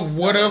 I don't know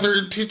what other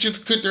intentions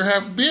could there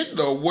have been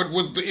though. What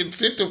was the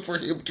incentive for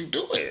him to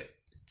do it?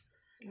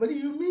 What do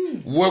you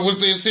mean? What was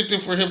the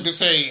incentive for him to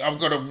say, I'm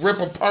going to rip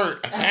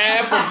apart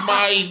half of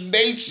my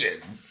nation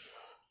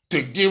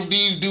to give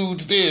these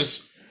dudes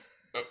this?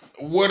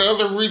 What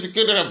other reason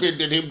could there have been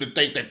than him to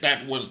think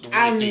that was the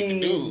right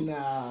thing to do?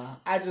 Nah,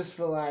 I just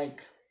feel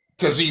like...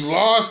 Because he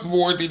lost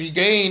more than he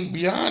gained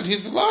beyond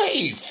his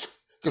life.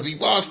 Because he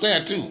lost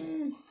that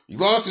too. He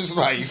lost his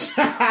life.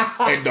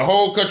 And the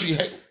whole country,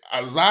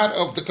 a lot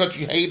of the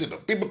country hated him.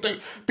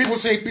 People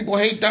say people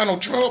hate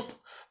Donald Trump.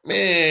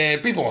 Man,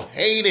 people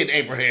hated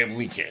Abraham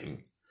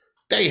Lincoln.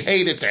 They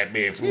hated that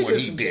man for what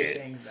he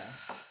did.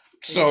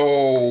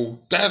 So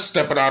that's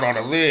stepping out on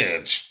a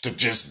ledge to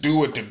just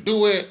do it to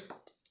do it.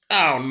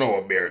 I don't know,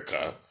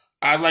 America.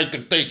 I like to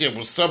think it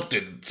was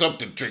something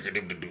triggered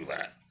him to do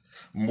that.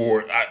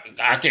 More,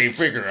 I can't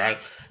figure.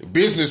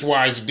 Business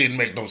wise, it didn't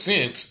make no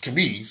sense to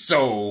me.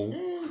 So,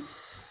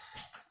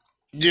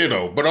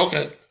 but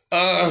okay.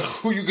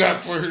 Who you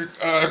got for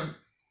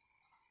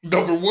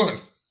number 1?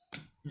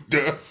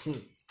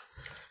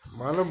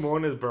 My number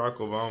 1 is Barack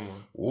Obama.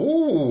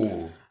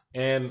 Ooh.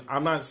 And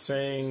I'm not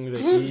saying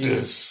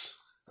that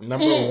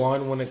number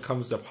one when it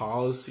comes to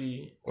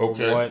policy or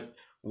Okay.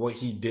 what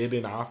he did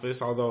in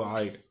office. Although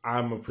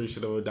I'm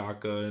appreciative of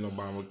DACA and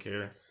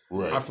Obamacare.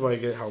 Right. I feel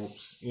like it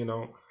helps,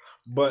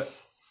 but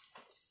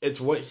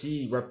it's what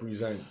he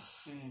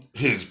represents.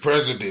 His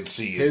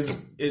presidency is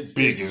the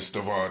biggest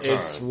of all time.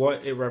 It's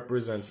what it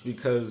represents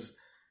because,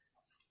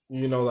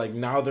 like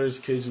now there's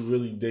kids who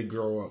really did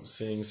grow up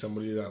seeing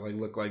somebody that like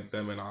looked like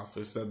them in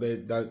office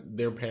that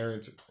their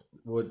parents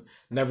would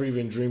never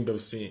even dreamed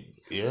of seeing.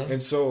 Yeah.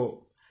 And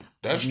so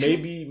that's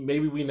maybe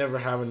we never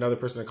have another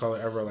person of color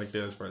ever like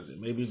that as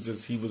president. Maybe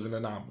just he was an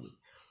anomaly.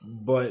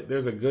 But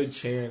there's a good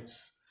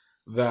chance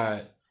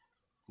that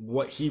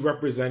what he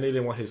represented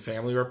and what his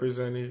family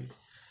represented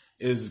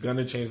is going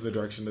to change the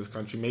direction of this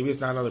country. Maybe it's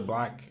not another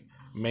black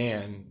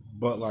man,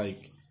 but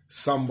like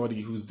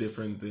somebody who's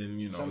different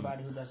than,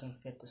 somebody who doesn't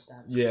fit the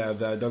status quo. Yeah,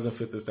 that doesn't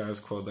fit the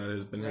status quo that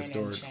has been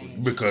historically.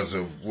 Because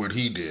of what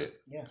he did.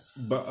 Yes.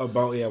 But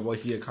about, what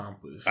he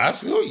accomplished. I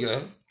feel you.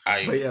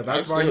 But yeah,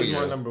 that's why he's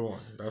my number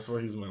one. That's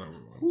why he's my number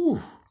one. Whew,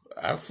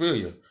 I feel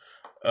you.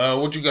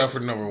 What you got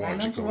for number one?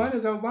 My number one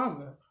is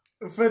Obama.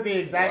 For the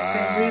exact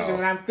same reason.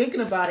 And I'm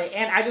thinking about it,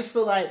 and I just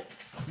feel like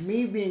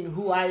me being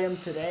who I am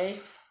today,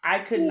 I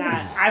could not,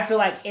 I feel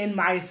like in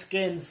my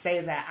skin say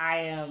that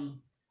I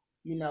am,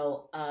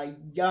 a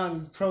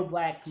young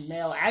pro-black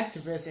male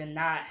activist and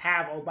not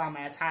have Obama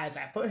as high as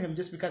I put him,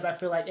 just because I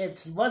feel like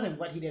it wasn't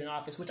what he did in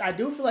office, which I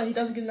do feel like he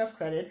doesn't get enough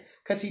credit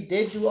because he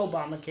did do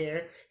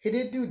Obamacare, he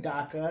did do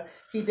DACA,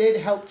 he did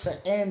help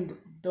to end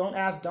Don't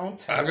Ask, Don't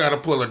Tell. I gotta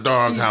pull a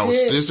doghouse.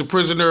 This is the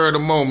prisoner of the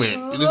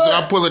moment.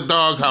 I pull a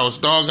doghouse.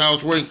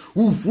 Doghouse ring.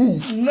 Woof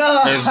woof.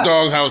 No, as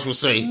Doghouse would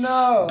say.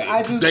 No,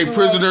 they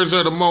prisoners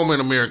of the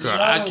moment, America.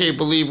 No. I can't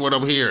believe what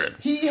I'm hearing.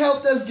 He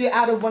helped us get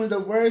out of one of the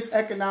worst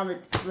economic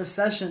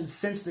recessions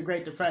since the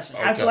Great Depression.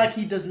 Okay. I feel like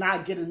he does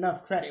not get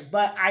enough credit,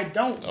 but I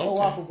don't go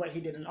off of what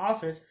he did in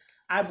office.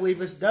 I believe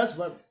this does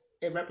what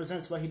it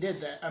represents what he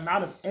did. The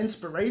amount of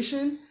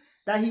inspiration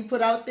that he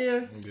put out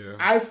there,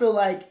 I feel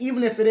like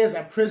even if it is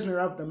a prisoner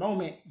of the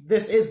moment,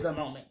 this is the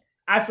moment.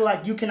 I feel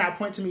like you cannot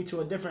point to me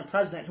to a different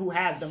president who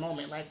had the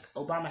moment, like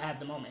Obama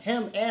had the moment.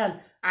 Him, and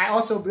I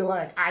also feel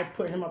like I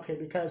put him up here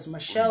because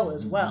Michelle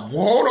as well.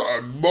 What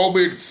a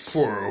moment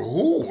for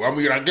who? I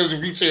mean, I guess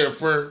if you say it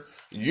for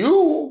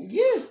you,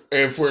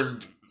 and for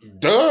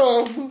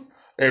Dub,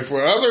 and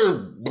for other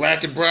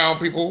black and brown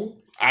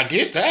people, I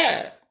get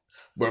that.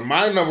 But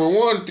my number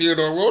one,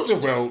 Theodore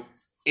Roosevelt,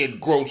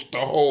 engrossed the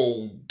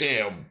whole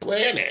damn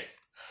planet.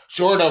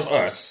 Short of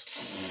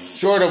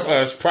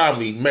us,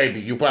 probably, maybe,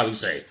 you probably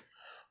say.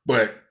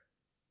 But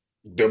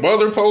them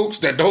other folks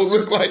that don't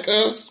look like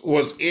us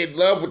was in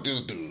love with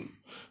this dude.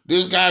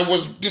 This guy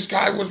was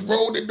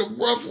rolled into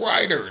Rough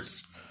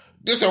Riders.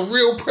 This a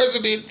real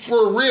president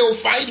for real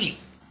fighting.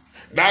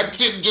 Not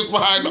sitting just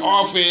behind the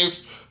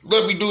office.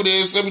 Let me do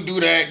this, let me do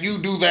that, you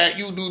do that,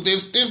 you do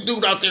this. This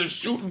dude out there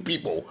shooting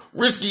people,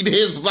 risking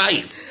his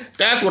life.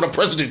 That's what a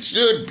president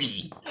should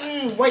be.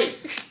 Wait,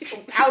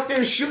 out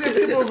there shooting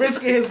people,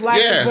 risking his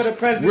life is what a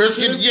president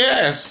should be?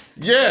 Yes.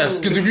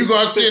 Because if you're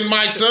going to send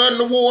my son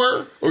to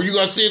war, or you're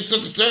going to send such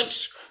and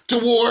such to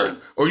war,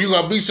 or you're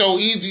going to be so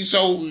easy,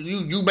 so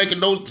you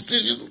making those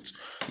decisions,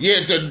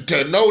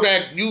 to know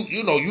that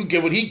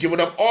he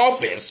giving up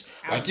office.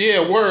 Like,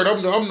 word,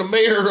 I'm the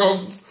mayor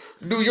of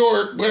New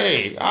York, but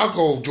hey, I'll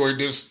go join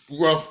this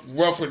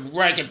rough and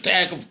rank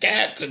attack of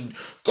cats and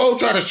go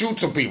try to shoot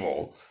some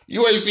people.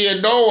 You ain't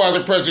seeing no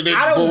other president,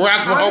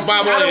 Barack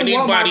Obama, or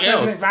anybody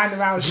else. Riding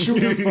around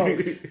shooting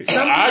folks.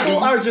 Some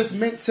people are just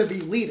meant to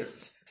be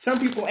leaders. Some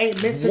people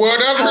ain't meant to be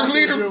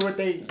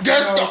leaders.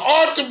 That's the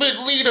ultimate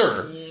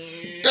leader.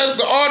 That's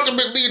the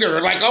ultimate leader.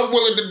 Like, I'm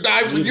willing to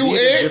die for you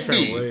and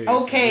me.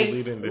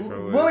 Okay,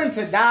 willing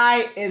to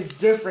die is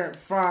different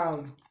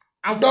from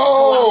I'm going to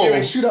go out there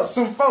and shoot up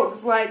some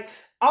folks. Like,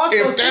 also,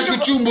 if that's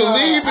what you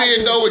believe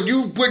in, though, and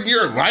you put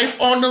your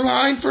life on the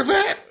line for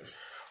that,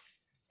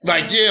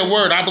 like,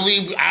 word, I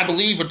believe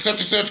in such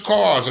and such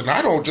cause, and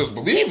I don't just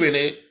believe in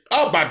it.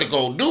 I'm about to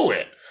go do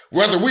it,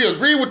 whether we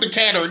agree with the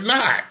cat or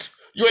not.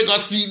 You ain't gonna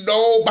see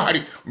nobody.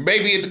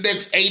 Maybe in the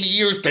next 80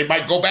 years they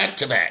might go back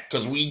to that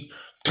because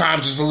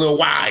times is a little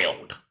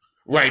wild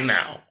right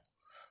now.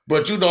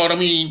 But you know what I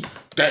mean?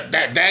 That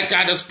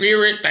kind of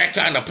spirit, that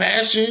kind of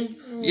passion.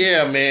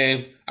 Yeah,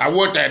 man, I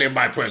want that in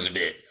my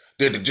president.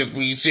 Than to just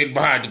be sitting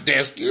behind the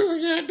desk. Do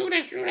this, do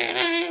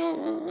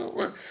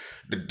that.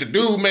 The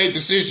dude made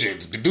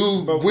decisions. The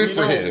dude went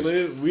for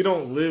him. We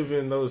don't live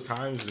in those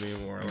times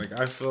anymore. Like,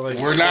 I feel like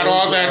we're not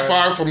all that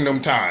far from them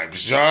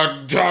times.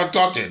 Y'all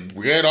talking.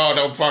 We ain't all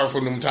that far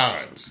from them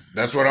times.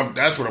 That's what I'm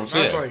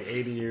saying. That's like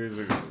 80 years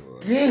ago.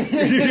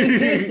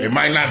 It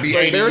might not be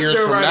 80 years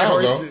from now,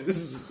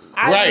 horses. Though.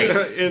 Right.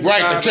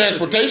 The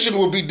transportation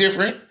will be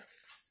different,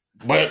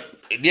 but.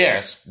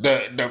 Yes, the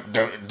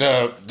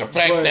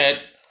fact that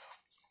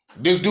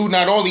this dude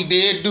not only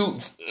did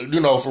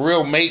for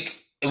real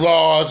make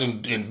laws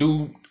and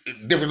do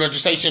different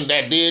legislation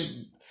that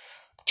did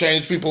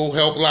change people,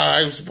 help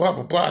lives, blah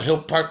blah blah,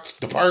 help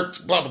the parks,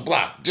 blah blah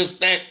blah. Just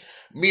that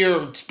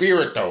mere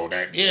spirit though.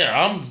 That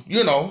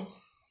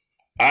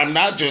I'm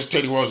not just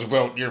Teddy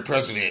Roosevelt, your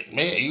president.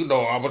 Man, you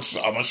know, I'm a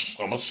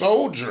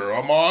soldier.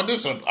 I'm all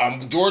this.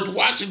 I'm George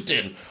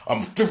Washington.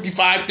 I'm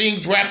 55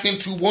 things wrapped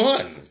into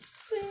one.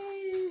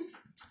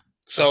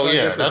 So,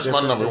 yeah, that's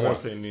my number one.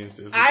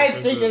 I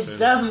think it's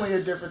definitely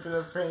a difference in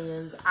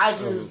opinions.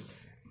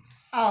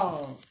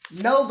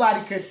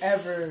 Nobody could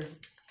ever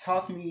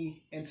talk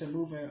me into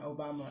moving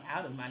Obama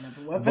out of my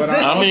number one position.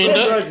 But I mean,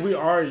 like we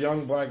are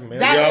young black men.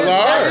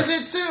 That is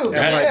it too.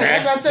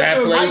 That's what I said.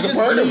 That plays a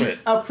part of it.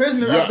 A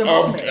prisoner of the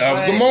moment.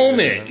 Of the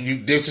moment.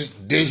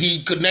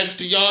 He connects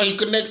to y'all. He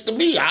connects to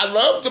me. I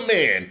love the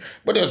man.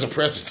 But as a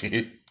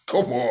president,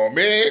 come on,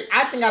 man.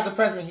 I think as a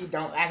president, he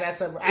don't. As I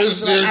said,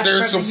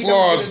 there's some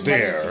flaws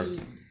there.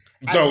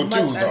 So,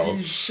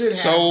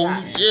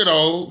 you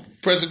know,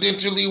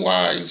 presidentially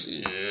wise,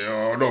 yeah,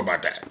 I don't know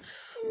about that.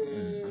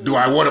 Do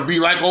I want to be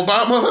like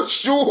Obama?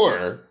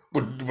 Sure.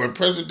 But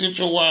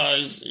presidential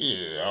wise,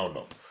 yeah, I don't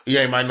know. He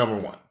ain't my number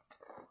one.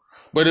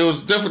 But it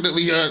was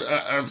definitely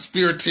a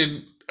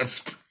spirited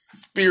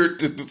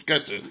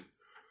discussion.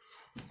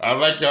 I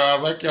like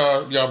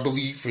y'all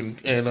belief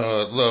and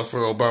love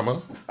for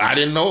Obama. I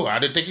didn't know. I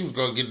didn't think he was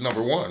going to get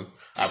number one.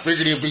 I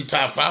figured he'd be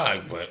top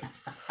 5, but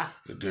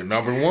the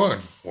number one.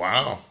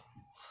 Wow.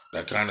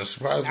 That kind of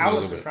surprised me a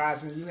little bit. I was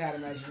surprised when you had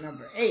him as your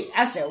number 8.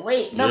 I said,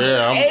 wait, number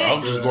 8?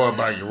 I'm just going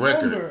by your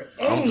record.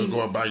 I'm just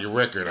going by your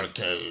record.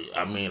 Okay,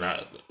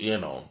 you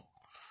know,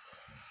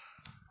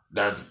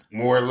 that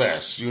more or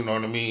less, you know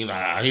what I mean?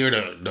 I hear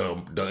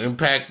the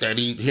impact that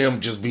him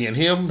just being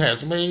him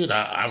has made.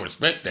 I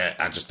respect that.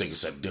 I just think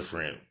it's a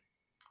different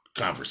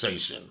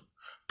conversation,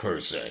 per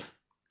se.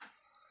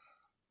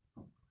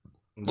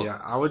 Yeah,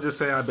 I would just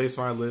say I base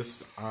my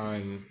list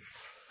on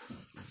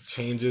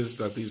changes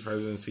that these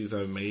presidencies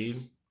have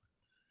made.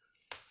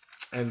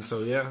 And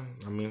so, yeah,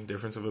 I mean,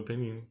 difference of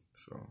opinion.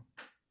 So,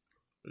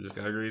 we just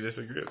gotta agree to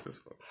disagree at this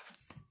point.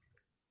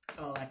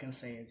 All I can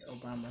say is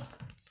Obama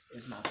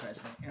is my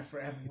president and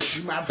forever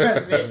will be my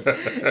president.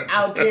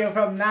 Out there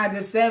from 9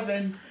 to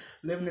 7,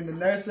 living in the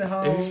nursing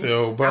home. He said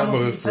Obama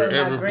will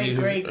forever be his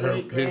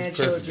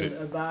great-great-grandchildren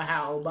about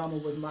how Obama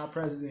was my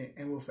president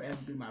and will forever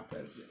be my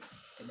president.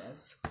 And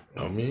that's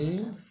what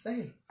I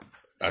say.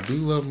 I do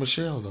love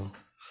Michelle, though.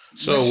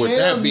 So Michelle, with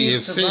that being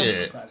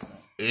said,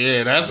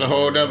 yeah, that's a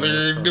whole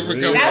other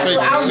different conversation.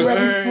 That's what I'm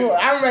ready for.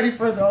 I'm ready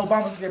for the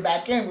Obamas to get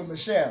back in with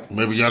Michelle.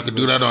 Maybe y'all could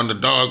do that on the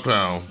dog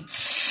pound.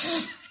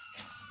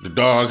 The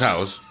dog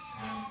house.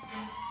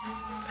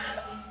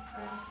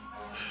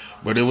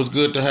 But it was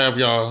good to have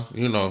y'all,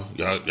 you know,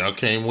 y'all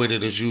came with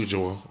it as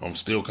usual. I'm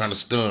still kind of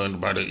stunned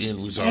by the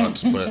end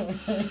results, but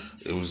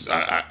it was,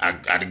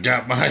 I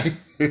got my,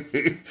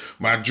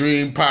 my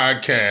dream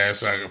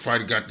podcast. I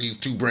finally got these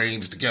two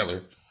brains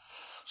together.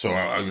 So,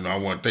 I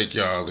want to thank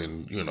y'all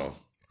and, you know,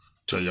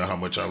 tell y'all how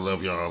much I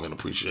love y'all and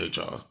appreciate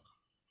y'all.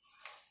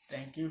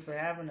 Thank you for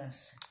having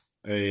us.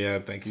 Hey, yeah,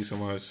 thank you so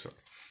much.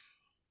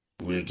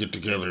 We'll get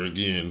together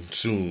again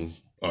soon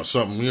or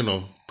something, you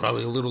know,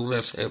 probably a little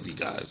less heavy,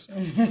 guys.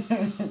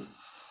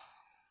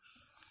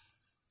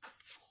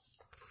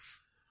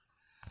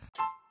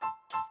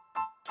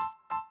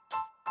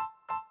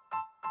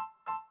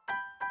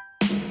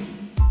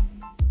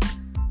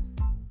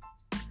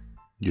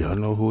 Y'all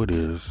know who it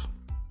is.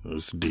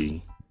 It's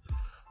D,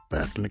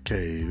 back in the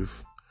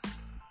cave,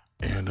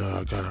 and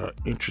I got an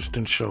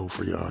interesting show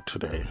for y'all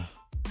today.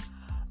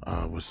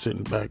 I was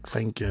sitting back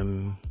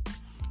thinking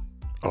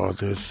all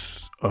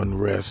this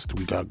unrest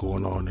we got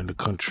going on in the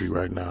country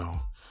right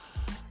now.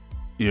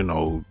 You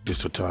know, this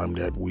is a time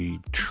that we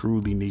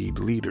truly need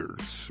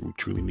leaders. We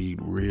truly need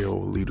real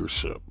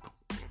leadership.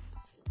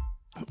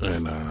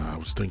 And I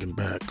was thinking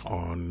back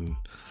on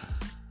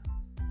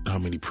how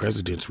many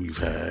presidents we've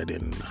had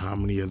and how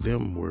many of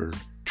them were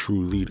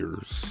true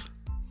leaders.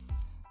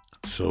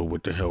 So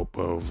with the help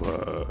of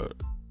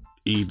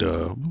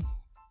E-Dub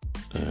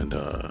and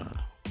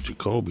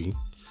Jacoby,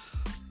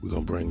 we're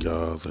going to bring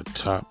y'all the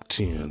top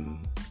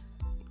 10,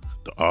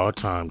 the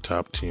all-time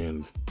top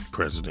 10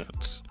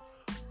 presidents.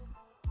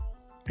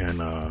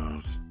 And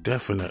it's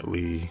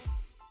definitely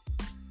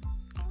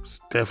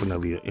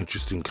an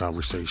interesting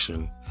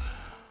conversation.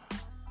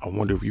 I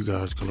wonder if you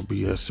guys are going to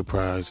be as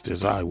surprised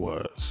as I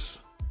was.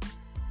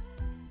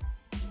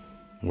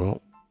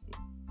 Well,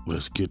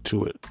 let's get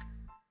to it.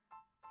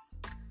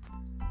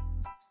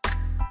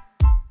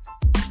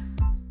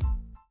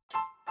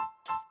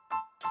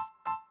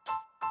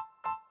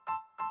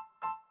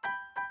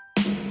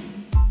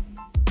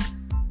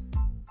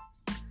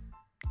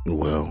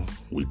 Well,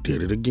 we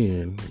did it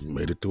again. We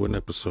made it through an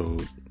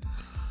episode.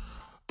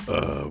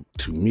 To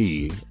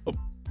me, a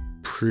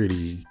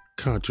pretty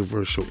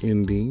controversial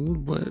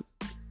ending, but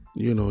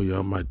you know,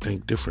 y'all might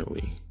think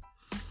differently.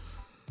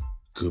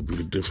 Could be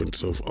the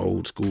difference of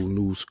old school,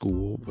 new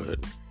school, but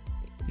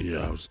yeah,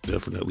 I was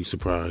definitely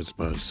surprised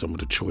by some of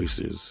the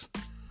choices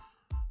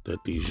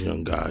that these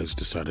young guys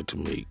decided to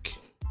make.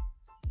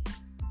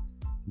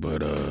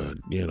 But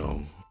you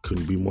know,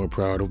 couldn't be more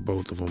proud of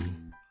both of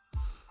them.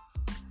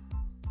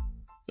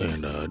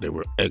 And they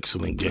were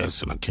excellent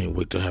guests, and I can't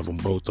wait to have them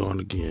both on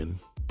again.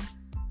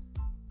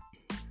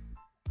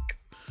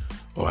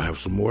 Oh, I have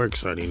some more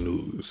exciting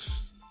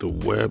news. The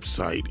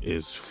website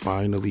is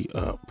finally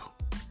up.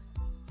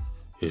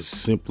 It's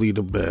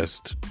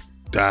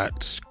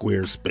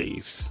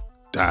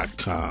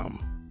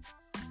simplythebest.squarespace.com.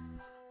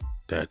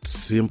 That's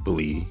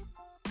simply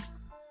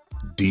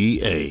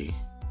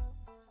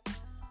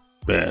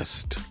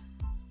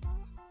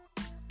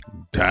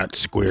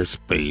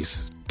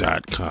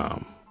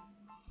best.squarespace.com.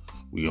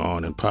 We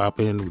on and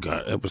popping. We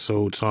got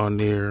episodes on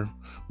there.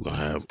 We're going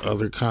to have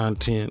other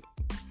content.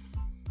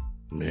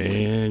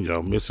 Man,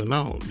 y'all missing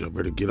out. Y'all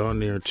better get on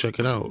there and check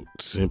it out.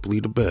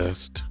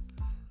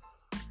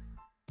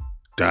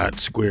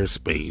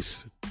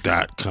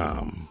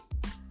 Simplythebest.squarespace.com.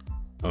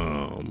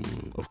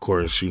 Of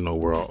course,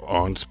 we're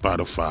on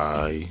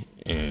Spotify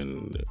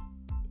and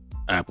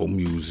Apple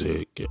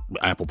Music,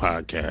 Apple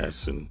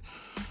Podcasts, and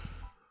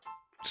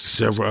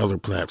several other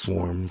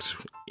platforms.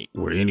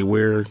 We're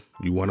anywhere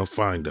you want to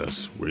find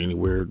us. We're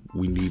anywhere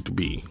we need to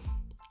be.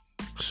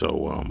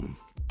 So,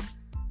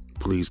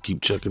 please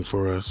keep checking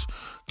for us.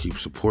 Keep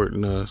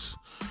supporting us.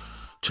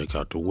 Check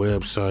out the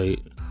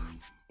website.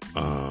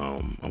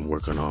 I'm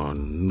working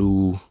on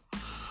new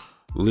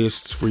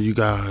lists for you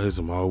guys.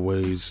 I'm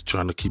always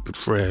trying to keep it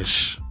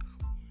fresh.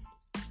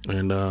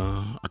 And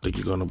I think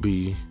you're going to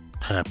be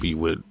happy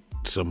with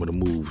some of the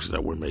moves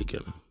that we're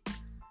making.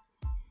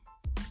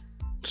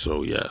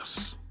 So,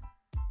 yes,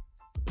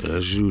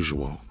 as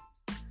usual,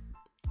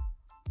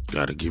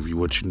 got to give you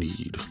what you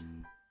need.